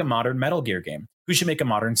should make a modern Metal Gear game? Who should make a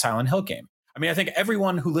modern Silent Hill game? I mean, I think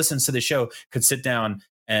everyone who listens to the show could sit down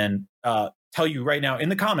and tell you right now in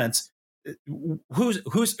the comments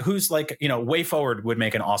who's like, Way Forward would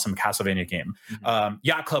make an awesome Castlevania game.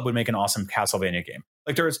 Yacht Club would make an awesome Castlevania game.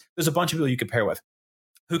 Like there's a bunch of people you could pair with.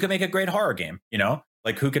 Who could make a great horror game?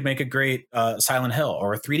 Like who could make a great Silent Hill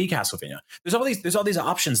or a 3D Castlevania? There's all these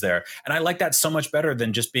options there, and I like that so much better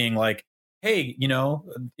than just being like, hey,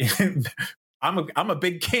 I'm a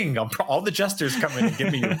big king. All the jesters come in and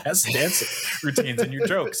give me your best dance routines and your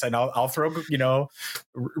jokes, and I'll throw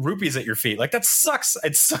rupees at your feet. Like that sucks.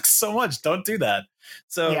 It sucks so much. Don't do that.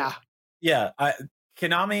 So yeah.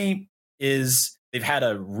 Konami they've had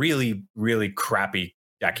a really, really crappy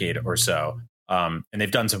decade or so, and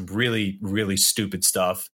they've done some really, really stupid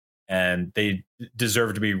stuff. And they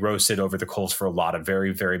deserve to be roasted over the coals for a lot of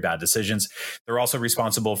very, very bad decisions. They're also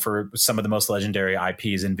responsible for some of the most legendary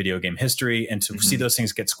IPs in video game history. And to see those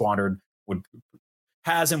things get squandered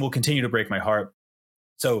has and will continue to break my heart.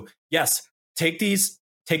 So yes, take these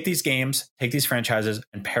games, take these franchises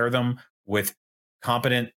and pair them with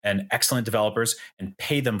competent and excellent developers and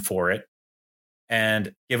pay them for it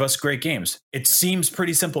and give us great games. It seems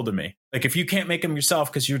pretty simple to me. Like if you can't make them yourself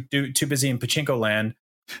because you're too busy in pachinko land,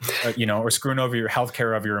 or screwing over your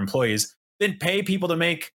healthcare of your employees, then pay people to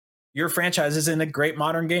make your franchises into great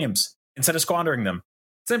modern games instead of squandering them.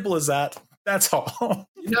 Simple as that. That's all.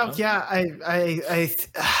 I'm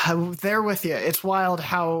there with you. It's wild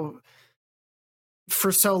how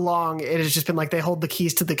for so long, it has just been like they hold the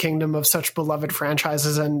keys to the kingdom of such beloved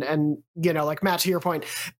franchises. And you know, like Matt, to your point,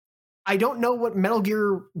 I don't know what Metal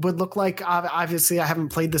Gear would look like. Obviously, I haven't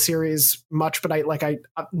played the series much, but I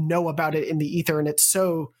know about it in the ether, and it's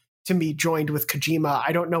so, to me, joined with Kojima.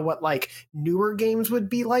 I don't know what like newer games would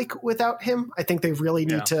be like without him. I think they really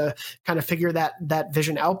need to kind of figure that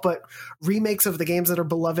vision out. But remakes of the games that are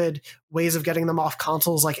beloved, ways of getting them off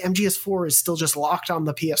consoles, like MGS4 is still just locked on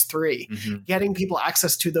the PS3. Mm-hmm. Getting people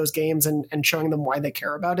access to those games and showing them why they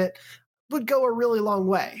care about it would go a really long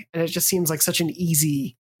way. And it just seems like such an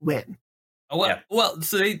easy win. Oh, well, well,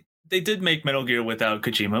 so they did make Metal Gear without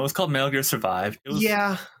Kojima. It was called Metal Gear Survive. It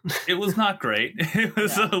was, it was not great. It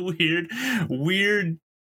was a weird,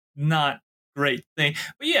 not great thing.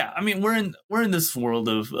 But yeah, I mean, we're in this world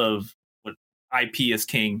of what IP is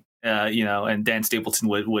king, you know, and Dan Stapleton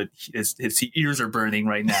would his ears are burning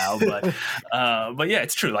right now. But but yeah,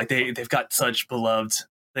 it's true. Like they've got such beloved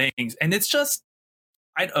things, and it's just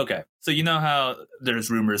okay. So you know how there's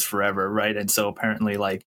rumors forever, right? And so apparently,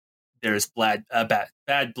 like, there's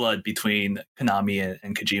bad blood between Konami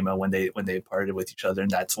and Kojima when they parted with each other, and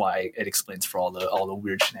that's why it explains for all the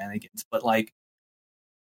weird shenanigans. But like,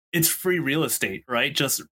 it's free real estate, right?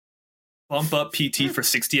 Just bump up PT for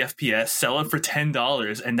 60 FPS, sell it for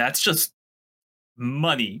 $10, and that's just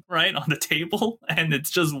money, right, on the table. And it's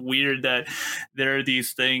just weird that there are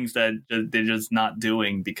these things that they're just not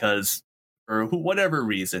doing because, for whatever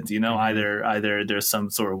reasons, you know, either there's some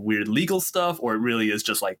sort of weird legal stuff, or it really is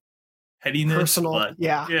just like pettiness, personal. But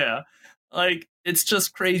yeah, like, it's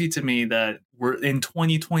just crazy to me that we're in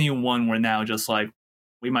 2021. We're now just like,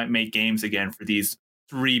 we might make games again for these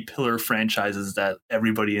 3 pillar franchises that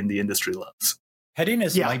everybody in the industry loves.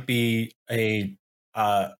 Pettiness might be a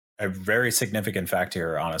very significant factor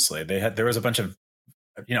here. Honestly, there was a bunch of,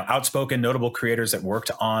 you know, outspoken, notable creators that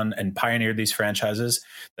worked on and pioneered these franchises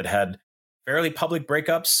that had fairly public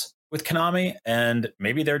breakups with Konami, and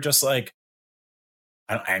maybe they're just like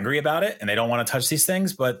angry about it and they don't want to touch these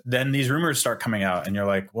things. But then these rumors start coming out, and you're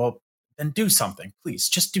like, well, then do something, please,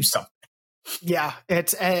 just do something. Yeah,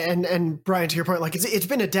 it's and Brian, to your point, like it's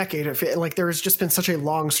been a decade of it. Like there's just been such a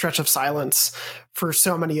long stretch of silence for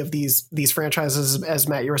so many of these franchises, as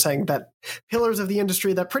Matt, you were saying, that pillars of the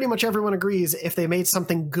industry that pretty much everyone agrees, if they made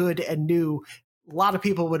something good and new, a lot of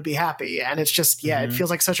people would be happy. And it's just, it feels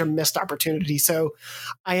like such a missed opportunity. So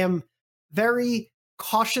I am very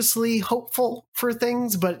cautiously hopeful for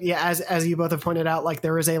things, but yeah, as you both have pointed out, like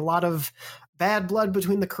there is a lot of bad blood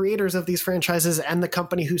between the creators of these franchises and the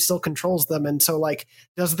company who still controls them. And so, like,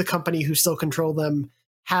 does the company who still control them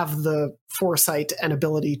have the foresight and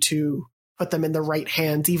ability to put them in the right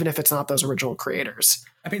hands, even if it's not those original creators?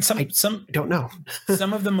 I mean, some I don't know.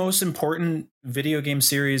 Some of the most important video game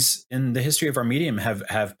series in the history of our medium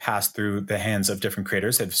have passed through the hands of different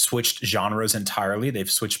creators. They've switched genres entirely.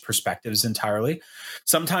 They've switched perspectives entirely,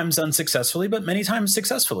 sometimes unsuccessfully, but many times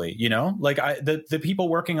successfully. You know, like the people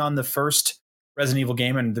working on the first Resident Evil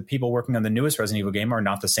game and the people working on the newest Resident Evil game are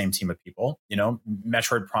not the same team of people. You know,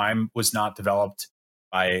 Metroid Prime was not developed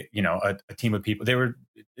by, you know, a team of people. They were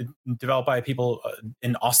developed by people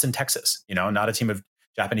in Austin, Texas, you know, not a team of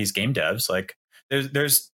Japanese game devs. Like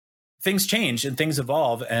there's things change and things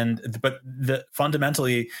evolve, but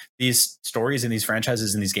fundamentally these stories and these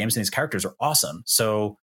franchises and these games and these characters are awesome.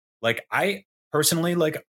 So like, I personally,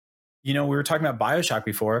 like, you know, we were talking about BioShock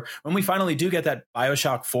before. When we finally do get that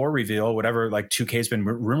BioShock 4 reveal, whatever, like 2K's been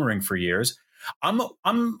rumoring for years,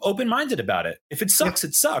 I'm open-minded about it. If it sucks,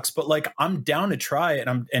 it sucks. But like, I'm down to try it.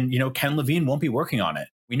 And you know, Ken Levine won't be working on it.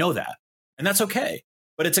 We know that, and that's okay.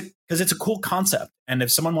 But because it's a cool concept, and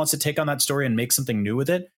if someone wants to take on that story and make something new with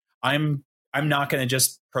it, I'm not going to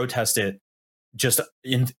just protest it just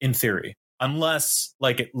in theory, unless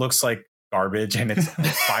like it looks like garbage and it's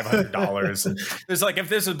 $500. And there's like, if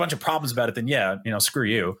there's a bunch of problems about it, then yeah, you know, screw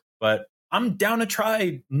you. But I'm down to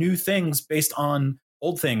try new things based on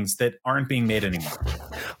old things that aren't being made anymore.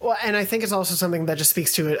 Well, and I think it's also something that just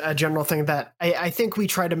speaks to a general thing that I think we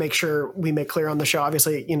try to make sure we make clear on the show.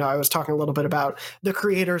 Obviously, you know, I was talking a little bit about the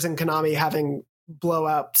creators in Konami having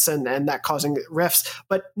blow-ups and that causing rifts,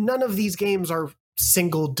 but none of these games are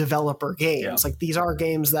single developer games. Yeah. Like, these are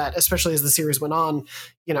games that, especially as the series went on,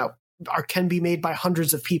 you know, can be made by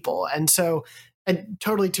hundreds of people. And so, and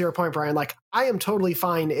totally to your point, Brian, like, I am totally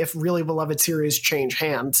fine if really beloved series change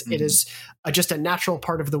hands. Mm-hmm. It is just a natural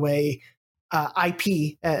part of the way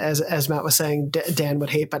IP, as Matt was saying, Dan would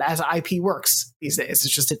hate, but as IP works these days,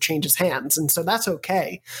 it's just, it changes hands. And so that's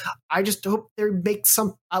okay. I just hope they make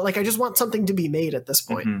some, like, I just want something to be made at this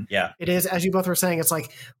point. Mm-hmm. Yeah. It is, as you both were saying, it's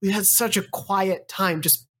like, we had such a quiet time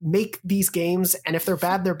just make these games, and if they're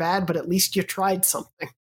bad, they're bad, but at least you tried something.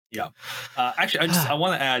 Yeah. Actually, I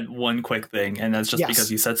want to add one quick thing, and that's just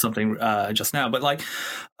because you said something just now. But like,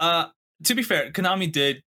 to be fair, Konami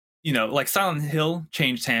did, like Silent Hill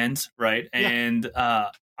changed hands, right? Yeah. And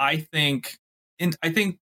I think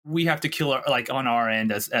we have to kill on our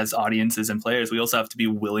end as audiences and players. We also have to be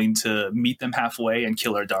willing to meet them halfway and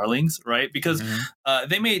kill our darlings, right? Because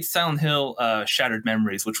they made Silent Hill Shattered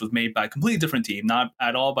Memories, which was made by a completely different team, not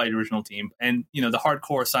at all by the original team. And the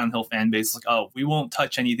hardcore Silent Hill fan base is like, oh, we won't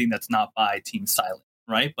touch anything that's not by Team Silent,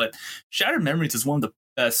 right? But Shattered Memories is one of the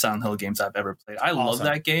best Silent Hill games I've ever played. I love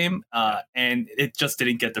that game, and it just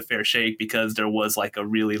didn't get the fair shake because there was like a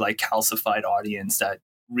really like calcified audience that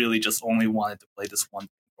really just only wanted to play this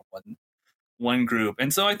one group.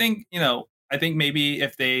 And so I think maybe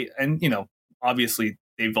if they, and obviously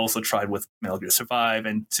they've also tried with Metal Gear Survive,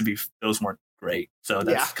 and those weren't great, so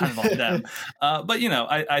that's kind of on them. But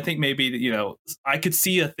I think maybe I could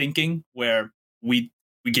see a thinking where we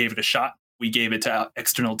gave it a shot, we gave it to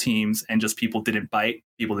external teams, and just people didn't bite,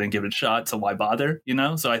 people didn't give it a shot, so why bother?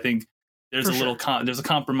 So I think there's there's a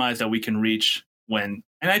compromise that we can reach when,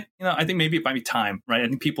 and I think maybe it might be time, right? I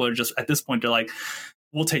think people are just at this point, they're like,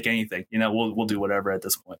 we'll take anything, we'll do whatever at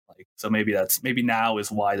this point. Like, so maybe now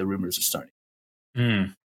is why the rumors are starting.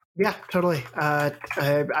 Yeah, totally.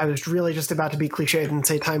 I was really just about to be cliched and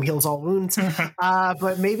say time heals all wounds,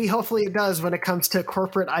 but maybe hopefully it does when it comes to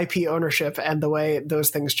corporate IP ownership and the way those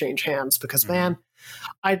things change hands, because man,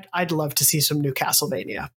 I'd love to see some new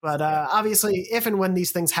Castlevania. But obviously, if and when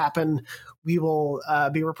these things happen, we will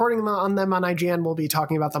be reporting on them on IGN. We'll be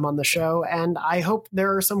talking about them on the show, and I hope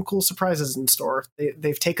there are some cool surprises in store.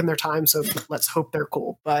 They've taken their time, so let's hope they're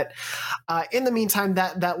cool. But in the meantime,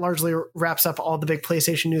 that largely wraps up all the big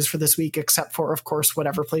PlayStation news for this week, except for, of course,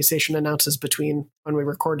 whatever PlayStation announces between when we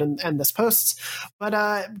record and this posts.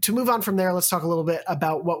 But to move on from there, let's talk a little bit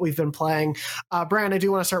about what we've been playing. Brian, I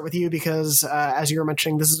do want to start with you because, as you were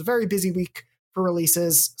mentioning, this is a very busy week for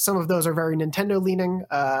releases. Some of those are very Nintendo leaning,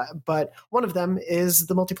 but one of them is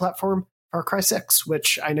the multi-platform Far Cry 6,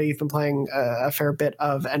 which I know you've been playing a fair bit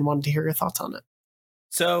of and wanted to hear your thoughts on it.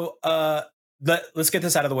 So let's get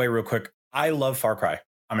this out of the way real quick. I love Far Cry.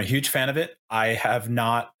 I'm a huge fan of it. I have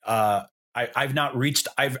not I've not reached,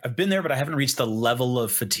 I've been there, but I haven't reached the level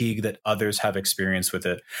of fatigue that others have experienced with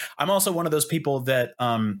it. I'm also one of those people that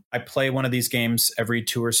I play one of these games every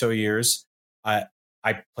 2 or so years. I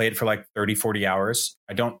play it for like 30, 40 hours.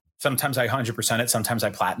 Sometimes I 100% it, sometimes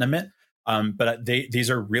I platinum it. But these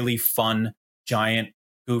are really fun, giant,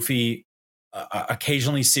 goofy,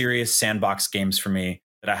 occasionally serious sandbox games for me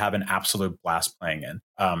that I have an absolute blast playing in.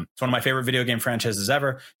 It's one of my favorite video game franchises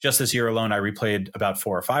ever. Just this year alone, I replayed about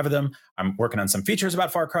 4 or 5 of them. I'm working on some features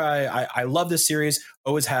about Far Cry. I love this series,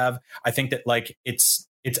 always have. I think that like it's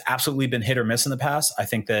absolutely been hit or miss in the past. I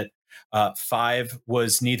think that 5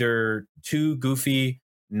 was neither too goofy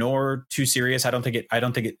nor too serious. I don't think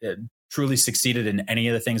it truly succeeded in any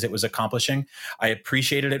of the things it was accomplishing. I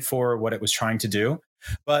appreciated it for what it was trying to do.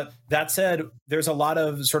 But that said, there's a lot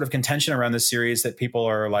of sort of contention around this series that people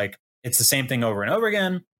are like, it's the same thing over and over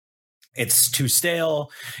again. It's too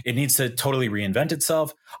stale. It needs to totally reinvent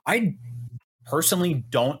itself. I personally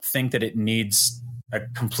don't think that it needs a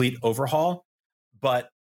complete overhaul, but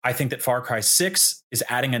I think that Far Cry 6 is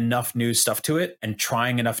adding enough new stuff to it and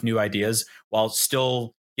trying enough new ideas while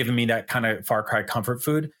still giving me that kind of Far Cry comfort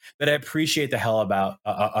food that I appreciate the hell about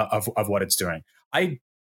of what it's doing. I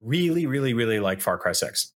really, really, really like Far Cry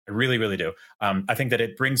 6. I really, really do. I think that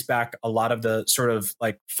it brings back a lot of the sort of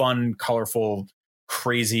like fun, colorful,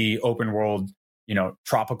 crazy open world,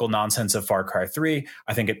 tropical nonsense of Far Cry 3.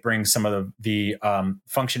 I think it brings some of the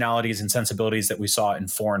functionalities and sensibilities that we saw in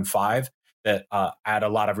 4 and 5 that add a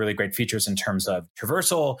lot of really great features in terms of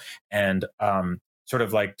traversal and sort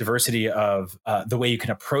of like diversity of the way you can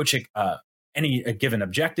approach any given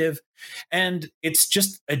objective. And it's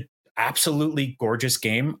just an absolutely gorgeous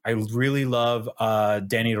game. I really love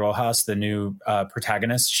Dani Rojas, the new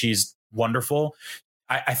protagonist. She's wonderful.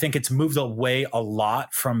 I think it's moved away a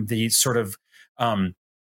lot from the sort of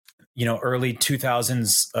early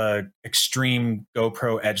 2000s extreme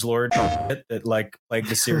GoPro edgelord that like plagued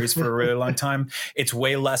the series for a really long time. It's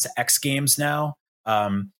way less X Games now.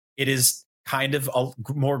 It is kind of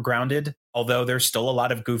more grounded, although there's still a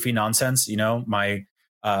lot of goofy nonsense. My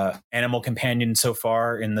animal companion so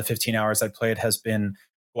far in the 15 hours I played has been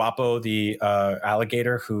Guapo, the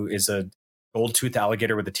alligator, who is a gold-toothed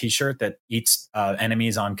alligator with a t-shirt that eats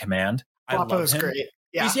enemies on command. Guapo's great.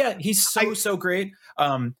 Yeah, he's so great.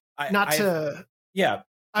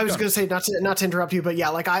 I was going to say not to interrupt you, but yeah,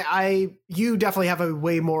 like you definitely have a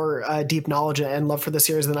way more deep knowledge and love for the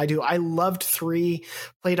series than I do. I loved 3,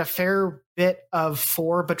 played a fair bit of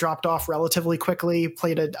 4, but dropped off relatively quickly.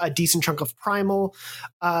 Played a decent chunk of Primal,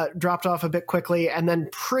 dropped off a bit quickly, and then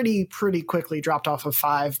pretty quickly dropped off of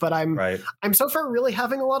 5. But I'm so far really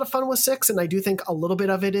having a lot of fun with 6, and I do think a little bit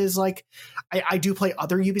of it is like I do play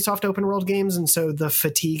other Ubisoft open world games, and so the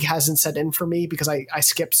fatigue hasn't set in for me because I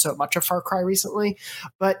skipped so much of Far Cry recently.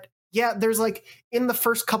 But yeah, there's like in the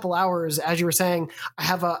first couple hours, as you were saying, I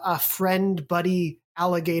have a friend buddy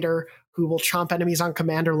alligator who will chomp enemies on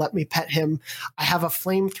command or let me pet him. I have a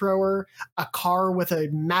flamethrower, a car with a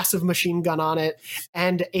massive machine gun on it,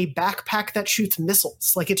 and a backpack that shoots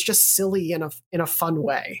missiles. Like, it's just silly in a fun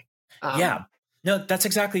way. Yeah. No, that's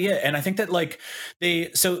exactly it. And I think that like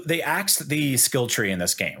they axed the skill tree in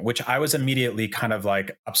this game, which I was immediately kind of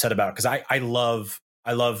like upset about because I love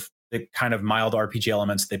the kind of mild RPG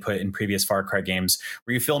elements they put in previous Far Cry games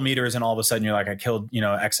where you fill meters and all of a sudden you're like, I killed,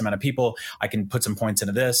 X amount of people. I can put some points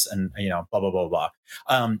into this and, blah, blah, blah, blah.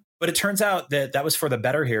 But it turns out that was for the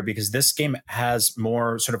better here because this game has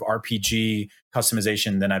more sort of RPG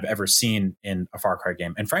customization than I've ever seen in a Far Cry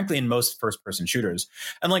game. And frankly, in most first person shooters.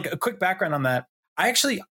 And like a quick background on that, I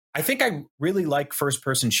think I really like first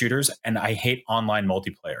person shooters and I hate online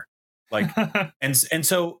multiplayer. Like, and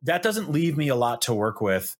so that doesn't leave me a lot to work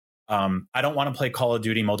with. I don't want to play Call of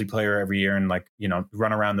Duty multiplayer every year and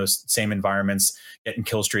run around those same environments, getting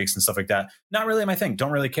kill streaks and stuff like that. Not really my thing.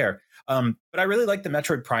 Don't really care. But I really like the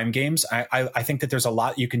Metroid Prime games. I think that there's a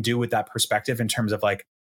lot you can do with that perspective in terms of like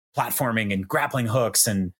platforming and grappling hooks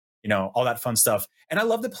and, all that fun stuff. And I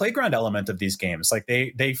love the playground element of these games. Like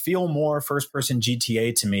they feel more first person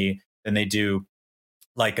GTA to me than they do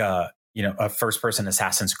like a first person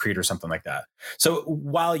Assassin's Creed or something like that. So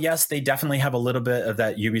while yes, they definitely have a little bit of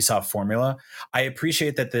that Ubisoft formula, I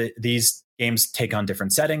appreciate that these games take on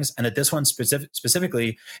different settings and that this one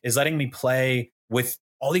specifically is letting me play with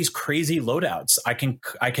all these crazy loadouts. I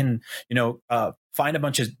can find a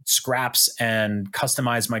bunch of scraps and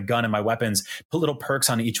customize my gun and my weapons, put little perks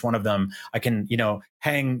on each one of them. I can,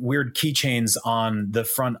 hang weird keychains on the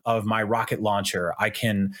front of my rocket launcher. I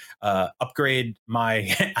can upgrade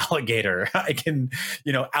my alligator. I can,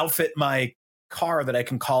 outfit my car that I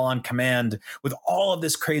can call on command with all of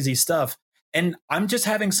this crazy stuff. And I'm just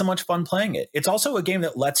having so much fun playing it. It's also a game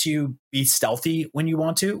that lets you be stealthy when you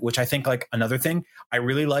want to, which I think like another thing. I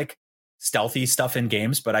really like stealthy stuff in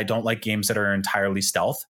games, but I don't like games that are entirely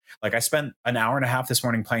stealth. Like I spent an hour and a half this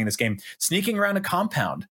morning playing this game, sneaking around a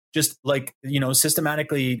compound, just like,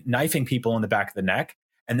 systematically knifing people in the back of the neck.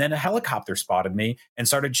 And then a helicopter spotted me and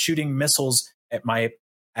started shooting missiles at my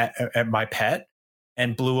pet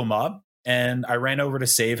and blew him up. And I ran over to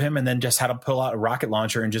save him and then just had to pull out a rocket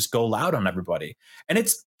launcher and just go loud on everybody. And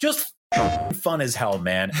it's just fun as hell,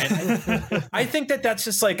 man. And I think that that's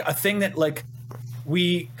just like a thing that like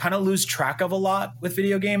we kind of lose track of a lot with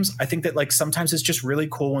video games. I think that like sometimes it's just really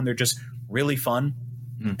cool when they're just really fun.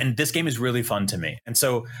 And this game is really fun to me. And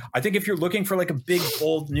so I think if you're looking for like a big,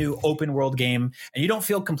 bold, new open world game and you don't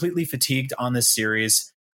feel completely fatigued on this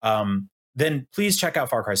series, then please check out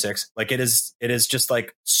Far Cry 6. Like it is just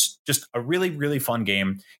a really, really fun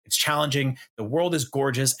game. It's challenging. The world is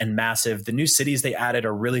gorgeous and massive. The new cities they added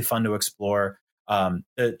are really fun to explore. The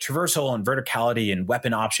traversal and verticality and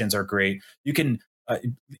weapon options are great. You can,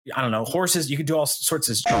 horses. You can do all sorts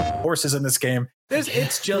of horses in this game.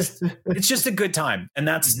 It's just a good time. And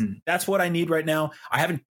that's what I need right now. I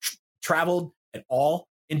haven't traveled at all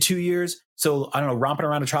in 2 years. So I don't know, romping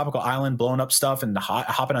around a tropical island, blowing up stuff and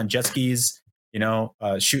hopping on jet skis,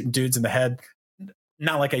 shooting dudes in the head.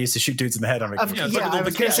 Not like I used to shoot dudes in the head on vacation. I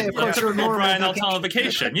was going to say, of course, you're more Brian on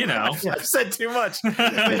vacation, I've said too much.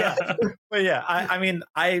 But yeah,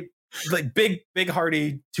 I like big,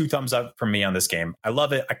 hearty 2 thumbs up from me on this game. I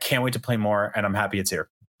love it. I can't wait to play more, and I'm happy it's here.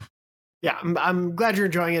 Yeah, I'm glad you're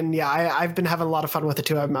enjoying it. And yeah, I've been having a lot of fun with it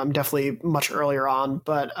too. I'm definitely much earlier on,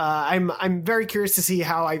 but I'm very curious to see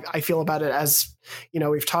how I feel about it. As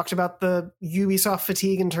we've talked about the Ubisoft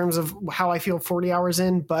fatigue in terms of how I feel 40 hours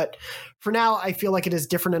in, but for now, I feel like it is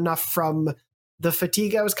different enough from the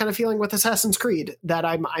fatigue I was kind of feeling with Assassin's Creed that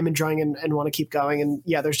I'm enjoying and want to keep going. And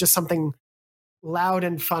yeah, there's just something loud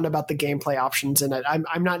and fun about the gameplay options in it.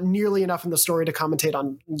 I'm not nearly enough in the story to commentate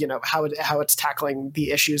on how it's tackling the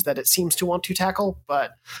issues that it seems to want to tackle,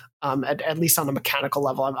 but at least on a mechanical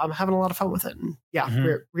level, I'm having a lot of fun with it. And yeah,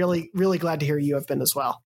 we're really, really glad to hear you have been as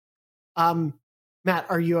well. Matt,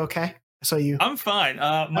 are you okay? I'm fine.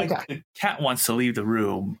 The cat wants to leave the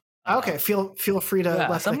room. Okay, feel free to let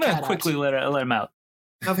the cat out. I'm going to quickly let him out.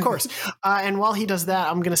 Of course. And while he does that,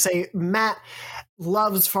 I'm going to say, Matt,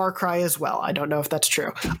 loves Far Cry as well. I don't know if that's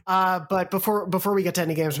true. But before we get to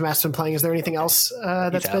any games Matt's been playing, is there anything else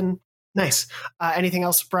that's been nice? Anything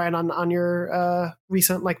else, Brian, on your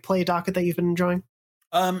recent like play docket that you've been enjoying?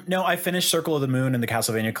 No, I finished Circle of the Moon and the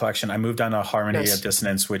Castlevania collection. I moved on to Harmony of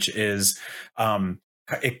Dissonance, which is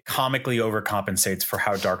it comically overcompensates for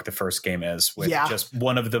how dark the first game is, with just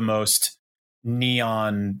one of the most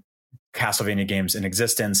neon Castlevania games in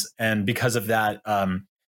existence. And because of that,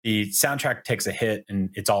 the soundtrack takes a hit, and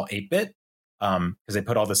it's all 8-bit because they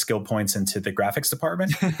put all the skill points into the graphics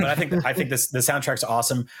department. But I think the soundtrack's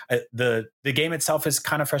awesome. The game itself is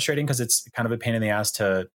kind of frustrating because it's kind of a pain in the ass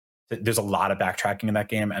there's a lot of backtracking in that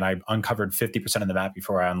game, and I uncovered 50% of the map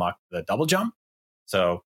before I unlocked the double jump.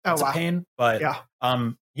 So it's a pain, but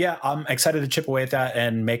I'm excited to chip away at that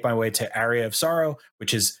and make my way to Aria of Sorrow,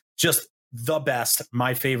 which is just the best,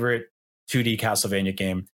 my favorite 2D Castlevania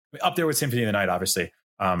game, up there with Symphony of the Night, obviously.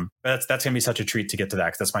 But that's going to be such a treat to get to that,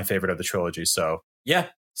 because that's my favorite of the trilogy. So yeah,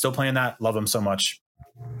 still playing that. Love them so much.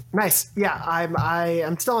 Nice. Yeah,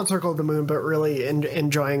 I'm still on Circle of the Moon, but really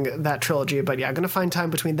enjoying that trilogy. But yeah, I'm going to find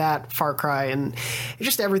time between that, Far Cry, and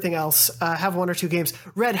just everything else. Have 1 or 2 games.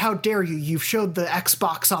 Red, how dare you? You've showed the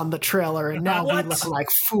Xbox on the trailer, and now we look like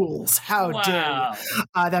fools. How dare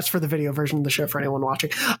you? That's for the video version of the show for anyone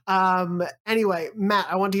watching. Anyway, Matt,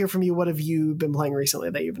 I want to hear from you. What have you been playing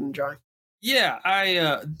recently that you've been enjoying? Yeah,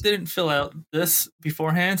 I didn't fill out this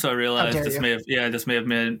beforehand, so I realized this may have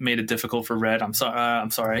made it difficult for Red. I'm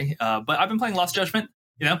sorry. But I've been playing Lost Judgment.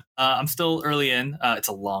 I'm still early in. It's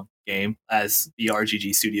a long game, as the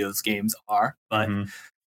RGG Studios games are. But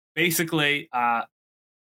basically,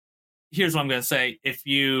 here's what I'm going to say. If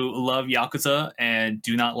you love Yakuza and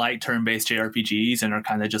do not like turn-based JRPGs and are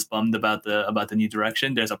kind of just bummed about the new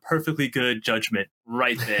direction, there's a perfectly good Judgment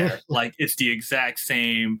right there. Like, it's the exact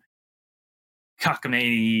same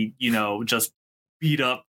cockamamie, just beat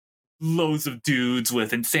up loads of dudes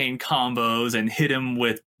with insane combos and hit him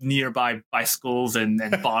with nearby bicycles and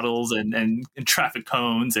bottles and traffic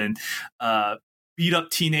cones and beat up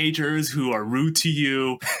teenagers who are rude to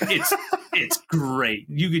you. It's great.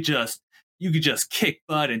 You could just kick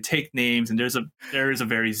butt and take names, and there is a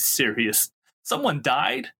very serious. Someone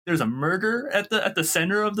died. There's a murder at the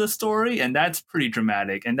center of the story, and that's pretty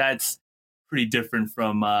dramatic, and that's pretty different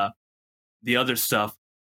from the other stuff.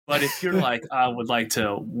 But if you're like, I would like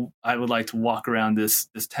to walk around this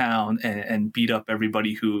town and beat up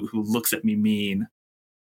everybody who looks at me mean,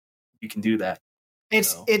 you can do that.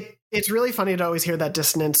 It's really funny to always hear that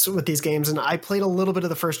dissonance with these games, and I played a little bit of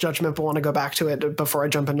the first Judgment, but want to go back to it before I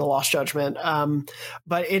jump into Lost Judgment.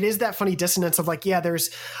 But it is that funny dissonance of like, yeah,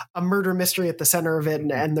 there's a murder mystery at the center of it,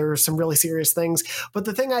 and there's some really serious things. But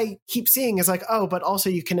the thing I keep seeing is like, oh, but also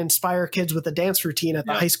you can inspire kids with a dance routine at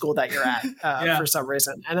the high school that you're at for some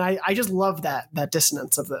reason, and I just love that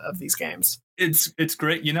dissonance of these games. It's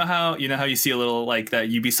great. You know how you see a little like that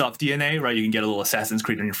Ubisoft DNA, right? You can get a little Assassin's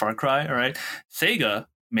Creed on your Far Cry, all right? Sega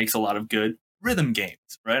makes a lot of good rhythm games,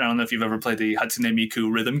 right? I don't know if you've ever played the Hatsune Miku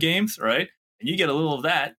rhythm games, right? And you get a little of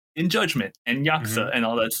that in Judgment and Yakuza and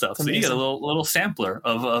all that stuff. So you get a little sampler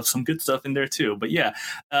of some good stuff in there too. But yeah,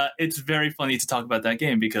 it's very funny to talk about that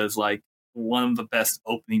game because like one of the best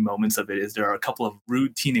opening moments of it is there are a couple of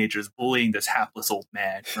rude teenagers bullying this hapless old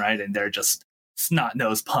man, right? And they're just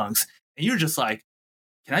snot-nosed punks. And you're just like,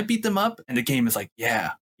 can I beat them up? And the game is like,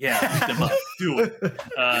 yeah, beat them up, do it.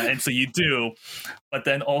 And so you do. But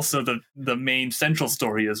then also the main central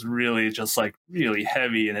story is really just like really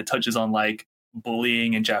heavy, and it touches on like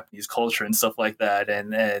bullying and Japanese culture and stuff like that,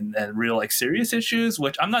 and real like serious issues,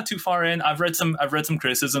 which I'm not too far in. I've read some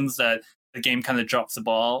criticisms that the game kind of drops the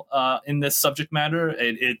ball in this subject matter.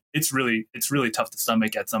 It's really tough to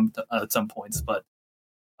stomach at some points. But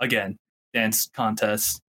again, dance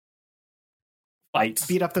contests, fights,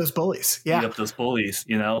 beat up those bullies. A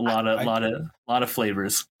lot of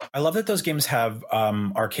flavors. I love that those games have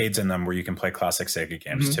arcades in them where you can play classic Sega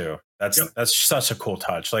games too. That's such a cool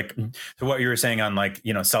touch. Like to what you were saying on like,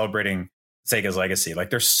 celebrating Sega's legacy. Like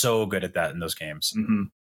they're so good at that in those games.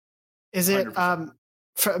 Is it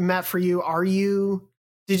Matt, for you,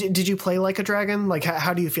 did you play Like a Dragon? Like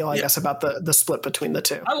how do you feel, I guess, about the split between the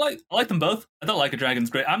two? I like them both. I thought Like a Dragon's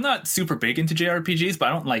great. I'm not super big into JRPGs, but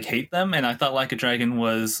I don't like hate them, and I thought Like a Dragon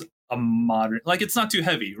was a modern, like it's not too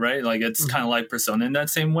heavy, right? Like it's kind of like Persona in that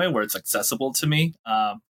same way where it's accessible to me.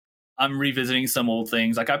 I'm revisiting some old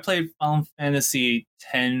things. Like I played Final Fantasy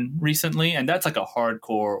X recently, and that's like a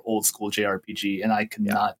hardcore old school JRPG, and I could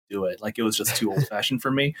not do it. Like it was just too old fashioned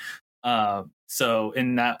for me. So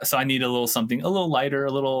I need something a little lighter,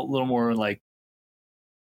 a little more like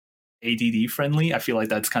ADD friendly. I feel like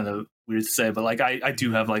that's kind of weird to say, but like I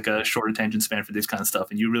do have like a short attention span for this kind of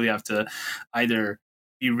stuff, and you really have to either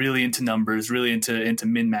be really into numbers, really into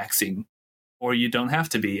min-maxing, or you don't have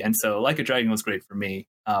to be. And so Like a Dragon was great for me,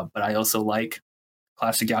 but I also like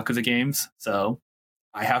classic Yakuza games, so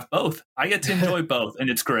I have both. I get to enjoy both, and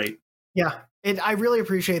it's great. Yeah. I really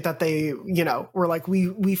appreciate that they, were like,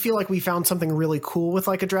 we feel like we found something really cool with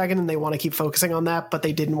Like a Dragon, and they want to keep focusing on that, but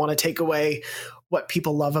they didn't want to take away what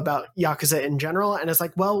people love about Yakuza in general. And it's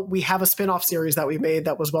like, well, we have a spin-off series that we made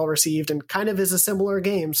that was well received and kind of is a similar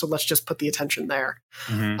game, so let's just put the attention there.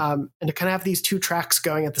 And to kind of have these two tracks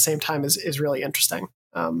going at the same time is really interesting.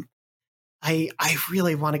 I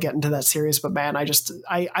really want to get into that series, but man, I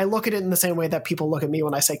look at it in the same way that people look at me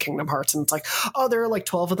when I say Kingdom Hearts, and it's like, oh, there are like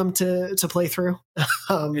 12 of them to play through.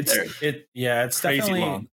 It's definitely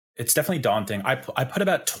long. It's definitely daunting. I put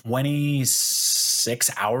about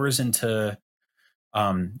 26 hours into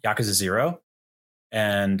Yakuza 0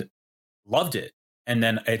 and loved it. And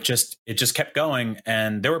then it just kept going,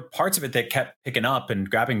 and there were parts of it that kept picking up and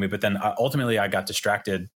grabbing me, but then ultimately I got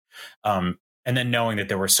distracted. And then knowing that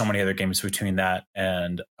there were so many other games between that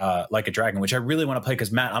and Like a Dragon, which I really want to play,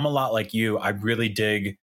 because Matt, I'm a lot like you. I really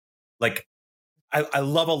dig, like, I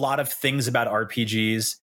love a lot of things about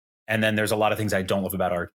RPGs, and then there's a lot of things I don't love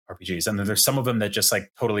about RPGs, and then there's some of them that just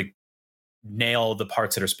like totally nail the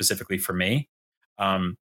parts that are specifically for me.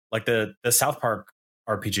 Like the South Park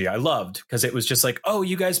RPG, I loved because it was just like, oh,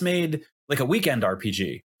 you guys made like a weekend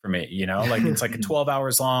RPG for me, like it's like 12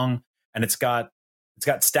 hours long, and it's got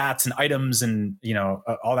stats and items and,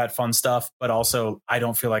 all that fun stuff. But also I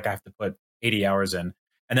don't feel like I have to put 80 hours in.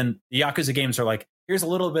 And then the Yakuza games are like, here's a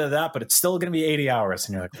little bit of that, but it's still going to be 80 hours.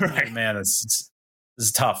 And you're like, right. Man, this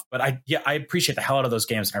is tough. But I appreciate the hell out of those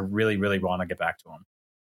games. And I really, really want to get back to them.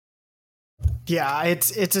 Yeah,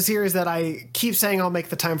 it's a series that I keep saying I'll make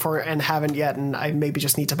the time for and haven't yet, and I maybe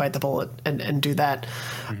just need to bite the bullet and do that.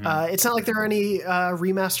 It's not like there are any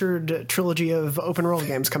remastered trilogy of open world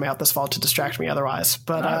games coming out this fall to distract me otherwise.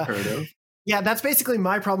 But I've heard of. Yeah, that's basically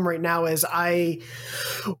my problem right now. Is I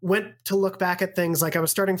went to look back at things like I was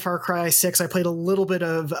starting Far Cry 6. I played a little bit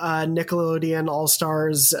of Nickelodeon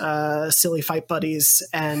All-Stars Silly Fight Buddies,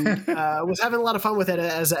 and was having a lot of fun with it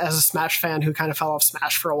as a Smash fan who kind of fell off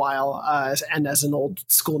Smash for a while. And as an old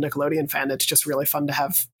school Nickelodeon fan, it's just really fun to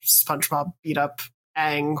have SpongeBob beat up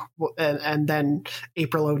Aang, and then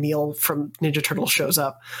April O'Neil from Ninja Turtles shows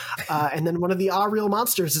up, and then one of the Real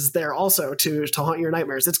Monsters is there also to haunt your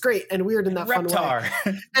nightmares. It's great and weird in that fun way.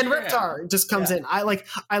 And Reptar just comes in.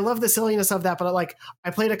 I love the silliness of that, but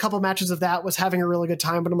I played a couple matches of that, was having a really good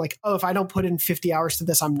time, but I'm like, oh, if I don't put in 50 hours to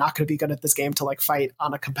this, I'm not going to be good at this game to like fight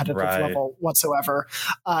on a competitive level whatsoever.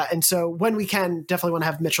 And so when we can, definitely want to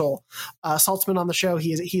have Mitchell Saltzman on the show.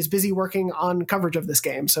 He's busy working on coverage of this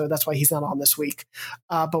game, so that's why he's not on this week.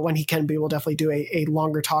 But when he can be, we'll definitely do a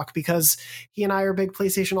longer talk, because he and I are big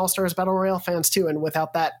PlayStation All-Stars Battle Royale fans too. And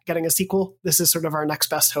without that getting a sequel, this is sort of our next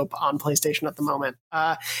best hope on PlayStation at the moment.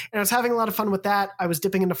 And I was having a lot of fun with that. I was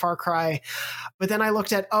dipping into Far Cry, but then I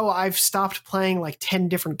looked at, I've stopped playing like 10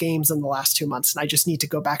 different games in the last 2 months, and I just need to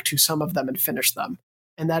go back to some of them and finish them.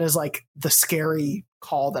 And that is like the scary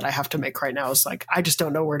call that I have to make right now, is like, I just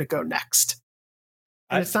don't know where to go next.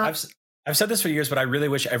 And it's not... I've said this for years, but I really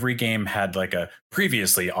wish every game had like a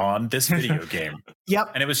previously on this video game.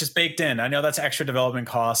 Yep. And it was just baked in. I know that's extra development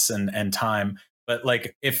costs and time, but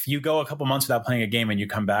like if you go a couple months without playing a game and you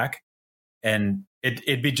come back, and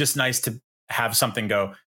it'd be just nice to have something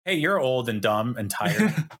go, hey, you're old and dumb and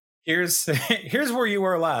tired. Here's where you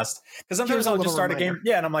were last. Because sometimes I'll just start a game,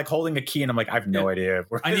 and I'm like holding a key, and I'm like, I have no idea.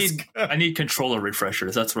 I need controller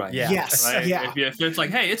refreshers. That's right. Yeah. Yes. Right? Yeah. If it's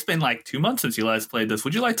like, hey, it's been like 2 months since you last played this,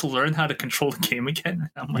 would you like to learn how to control the game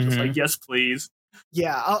again? I'm just like, yes, please.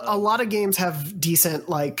 Yeah, a lot of games have decent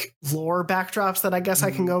like lore backdrops that I guess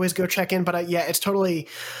I can always go check in. But it's totally.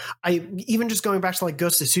 I even just going back to like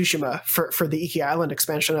Ghost of Tsushima for the Iki Island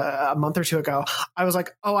expansion a month or two ago, I was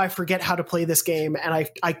like, I forget how to play this game, and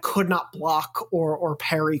I could not block or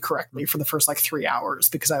parry correctly for the first like 3 hours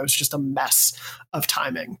because I was just a mess of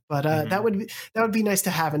timing. But that would be nice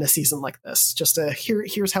to have in a season like this. Just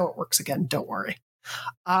here's how it works again. Don't worry.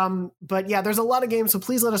 But yeah, there's a lot of games, so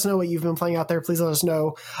please let us know what you've been playing out there. Please let us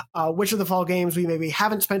know which of the fall games we maybe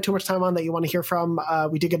haven't spent too much time on that you want to hear from.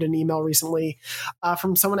 We did get an email recently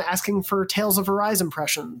from someone asking for Tales of Arise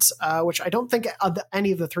impressions, which I don't think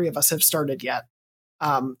any of the three of us have started yet.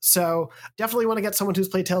 So definitely want to get someone who's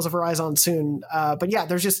played Tales of Arise on soon. But yeah,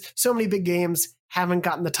 there's just so many big games. Haven't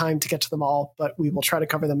gotten the time to get to them all, but we will try to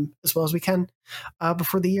cover them as well as we can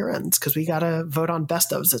before the year ends, because we got to vote on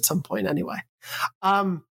best ofs at some point anyway.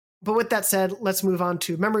 But with that said, let's move on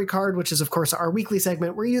to Memory Card, which is, of course, our weekly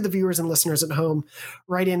segment where you, the viewers and listeners at home,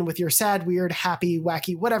 write in with your sad, weird, happy,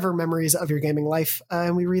 wacky, whatever memories of your gaming life,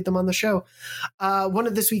 and we read them on the show. One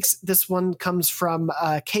of this one comes from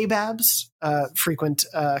K-Babs, frequent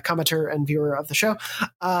commenter and viewer of the show.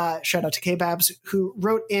 Shout out to K-Babs, who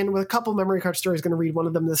wrote in with a couple Memory Card stories. Going to read one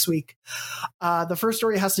of them this week. The first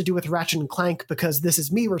story has to do with Ratchet and Clank, because this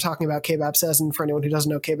is me we're talking about, K-Babs says, and for anyone who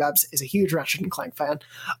doesn't know, K-Babs is a huge Ratchet and Clank fan.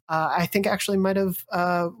 I think actually might have,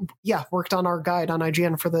 worked on our guide on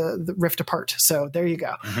IGN for the Rift Apart. So there you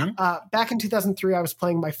go. Mm-hmm. Back in 2003, I was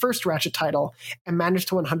playing my first Ratchet title and managed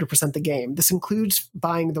to 100% the game. This includes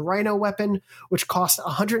buying the Rhino weapon, which cost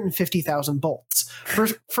 150,000 bolts.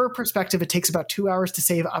 For perspective, it takes about 2 hours to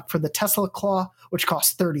save up for the Tesla Claw, which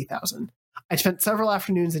costs 30,000. I spent several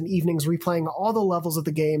afternoons and evenings replaying all the levels of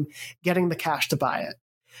the game, getting the cash to buy it.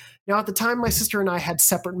 Now, at the time, my sister and I had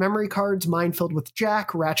separate memory cards, mine filled with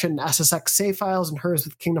Jack, Ratchet, and SSX save files, and hers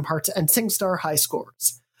with Kingdom Hearts and SingStar high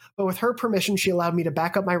scores. But with her permission, she allowed me to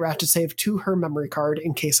back up my Ratchet save to her memory card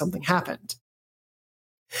in case something happened.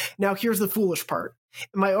 Now, here's the foolish part.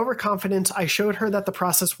 In my overconfidence, I showed her that the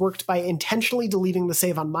process worked by intentionally deleting the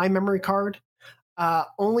save on my memory card.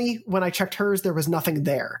 Only when I checked hers, there was nothing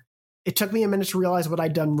there. It took me a minute to realize what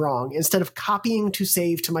I'd done wrong. Instead of copying to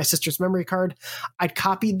save to my sister's memory card, I'd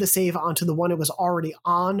copied the save onto the one it was already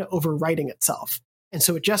on, overwriting itself. And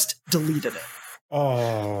so it just deleted it.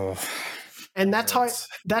 Oh. And that's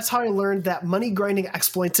how I learned that money grinding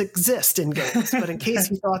exploits exist in games. But in case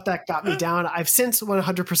you thought that got me down, I've since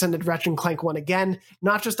 100%ed Ratchet and Clank 1 again,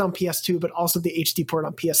 not just on PS2, but also the HD port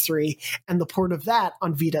on PS3 and the port of that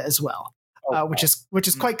on Vita as well. Which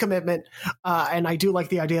is quite commitment, and I do like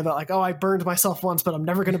the idea that I burned myself once, but I'm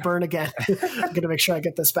never going to burn again. I'm going to make sure I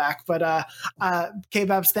get this back. But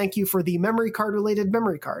K-Babs, thank you for the memory card related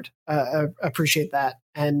memory card. Appreciate that,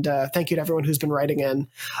 and thank you to everyone who's been writing in.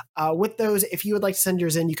 With those, if you would like to send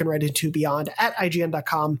yours in, you can write into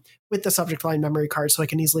beyond@ign.com with the subject line memory card, so I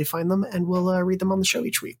can easily find them, and we'll read them on the show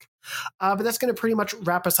each week. But that's going to pretty much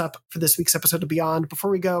wrap us up for this week's episode of Beyond.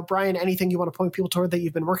 Before we go, Brian, anything you want to point people toward that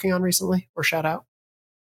you've been working on recently or shout out?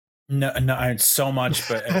 No, I so much,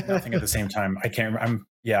 but nothing at the same time. I can't.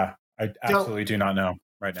 I absolutely do not know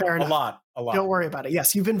right now. Fair enough. A lot. Don't worry about it.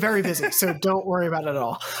 Yes, you've been very busy, so don't worry about it at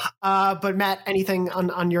all. But Matt, anything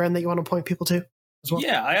on your end that you want to point people to? Well?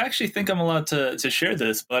 Yeah, I actually think I'm allowed to share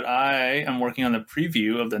this, but I am working on the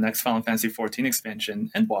preview of the next Final Fantasy XIV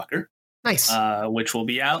expansion, Endwalker. Nice. Which will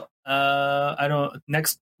be out,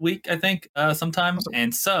 next week, I think, sometime. Awesome.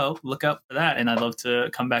 And so look out for that. And I'd love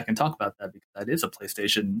to come back and talk about that because that is a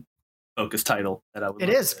PlayStation focused title that I would. It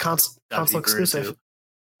is console exclusive.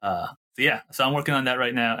 So I'm working on that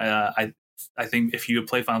right now. I think if you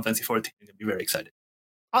play Final Fantasy XIV, you're gonna be very excited.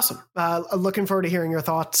 Awesome. Looking forward to hearing your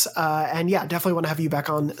thoughts. And definitely want to have you back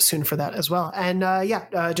on soon for that as well. And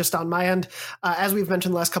just on my end, as we've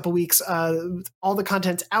mentioned the last couple of weeks, all the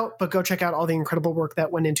content's out, but go check out all the incredible work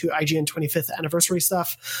that went into IGN 25th anniversary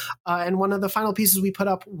stuff. And one of the final pieces we put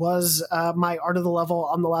up was my Art of the Level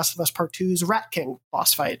on The Last of Us Part 2's Rat King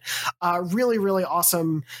boss fight. Really, really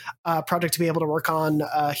awesome project to be able to work on.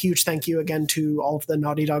 Huge thank you again to all of the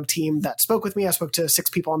Naughty Dog team that spoke with me. I spoke to 6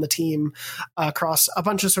 people on the team across a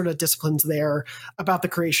bunch of sort of disciplines there about the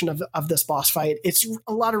creation of this boss fight. It's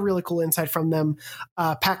a lot of really cool insight from them.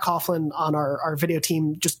 Pat Coughlin on our video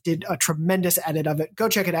team just did a tremendous edit of it. Go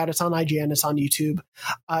check it out. It's on IGN. It's on YouTube.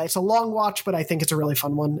 It's a long watch, but I think it's a really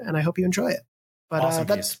fun one, and I hope you enjoy it. But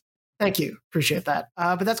awesome thank you. Appreciate that.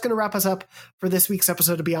 But that's going to wrap us up for this week's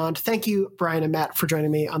episode of Beyond. Thank you, Brian and Matt, for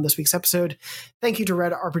joining me on this week's episode. Thank you to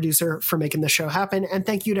Red, our producer, for making this show happen. And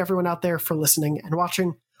thank you to everyone out there for listening and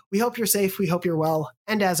watching. We hope you're safe. We hope you're well.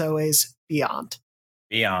 And as always, Beyond.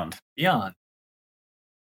 Beyond. Beyond.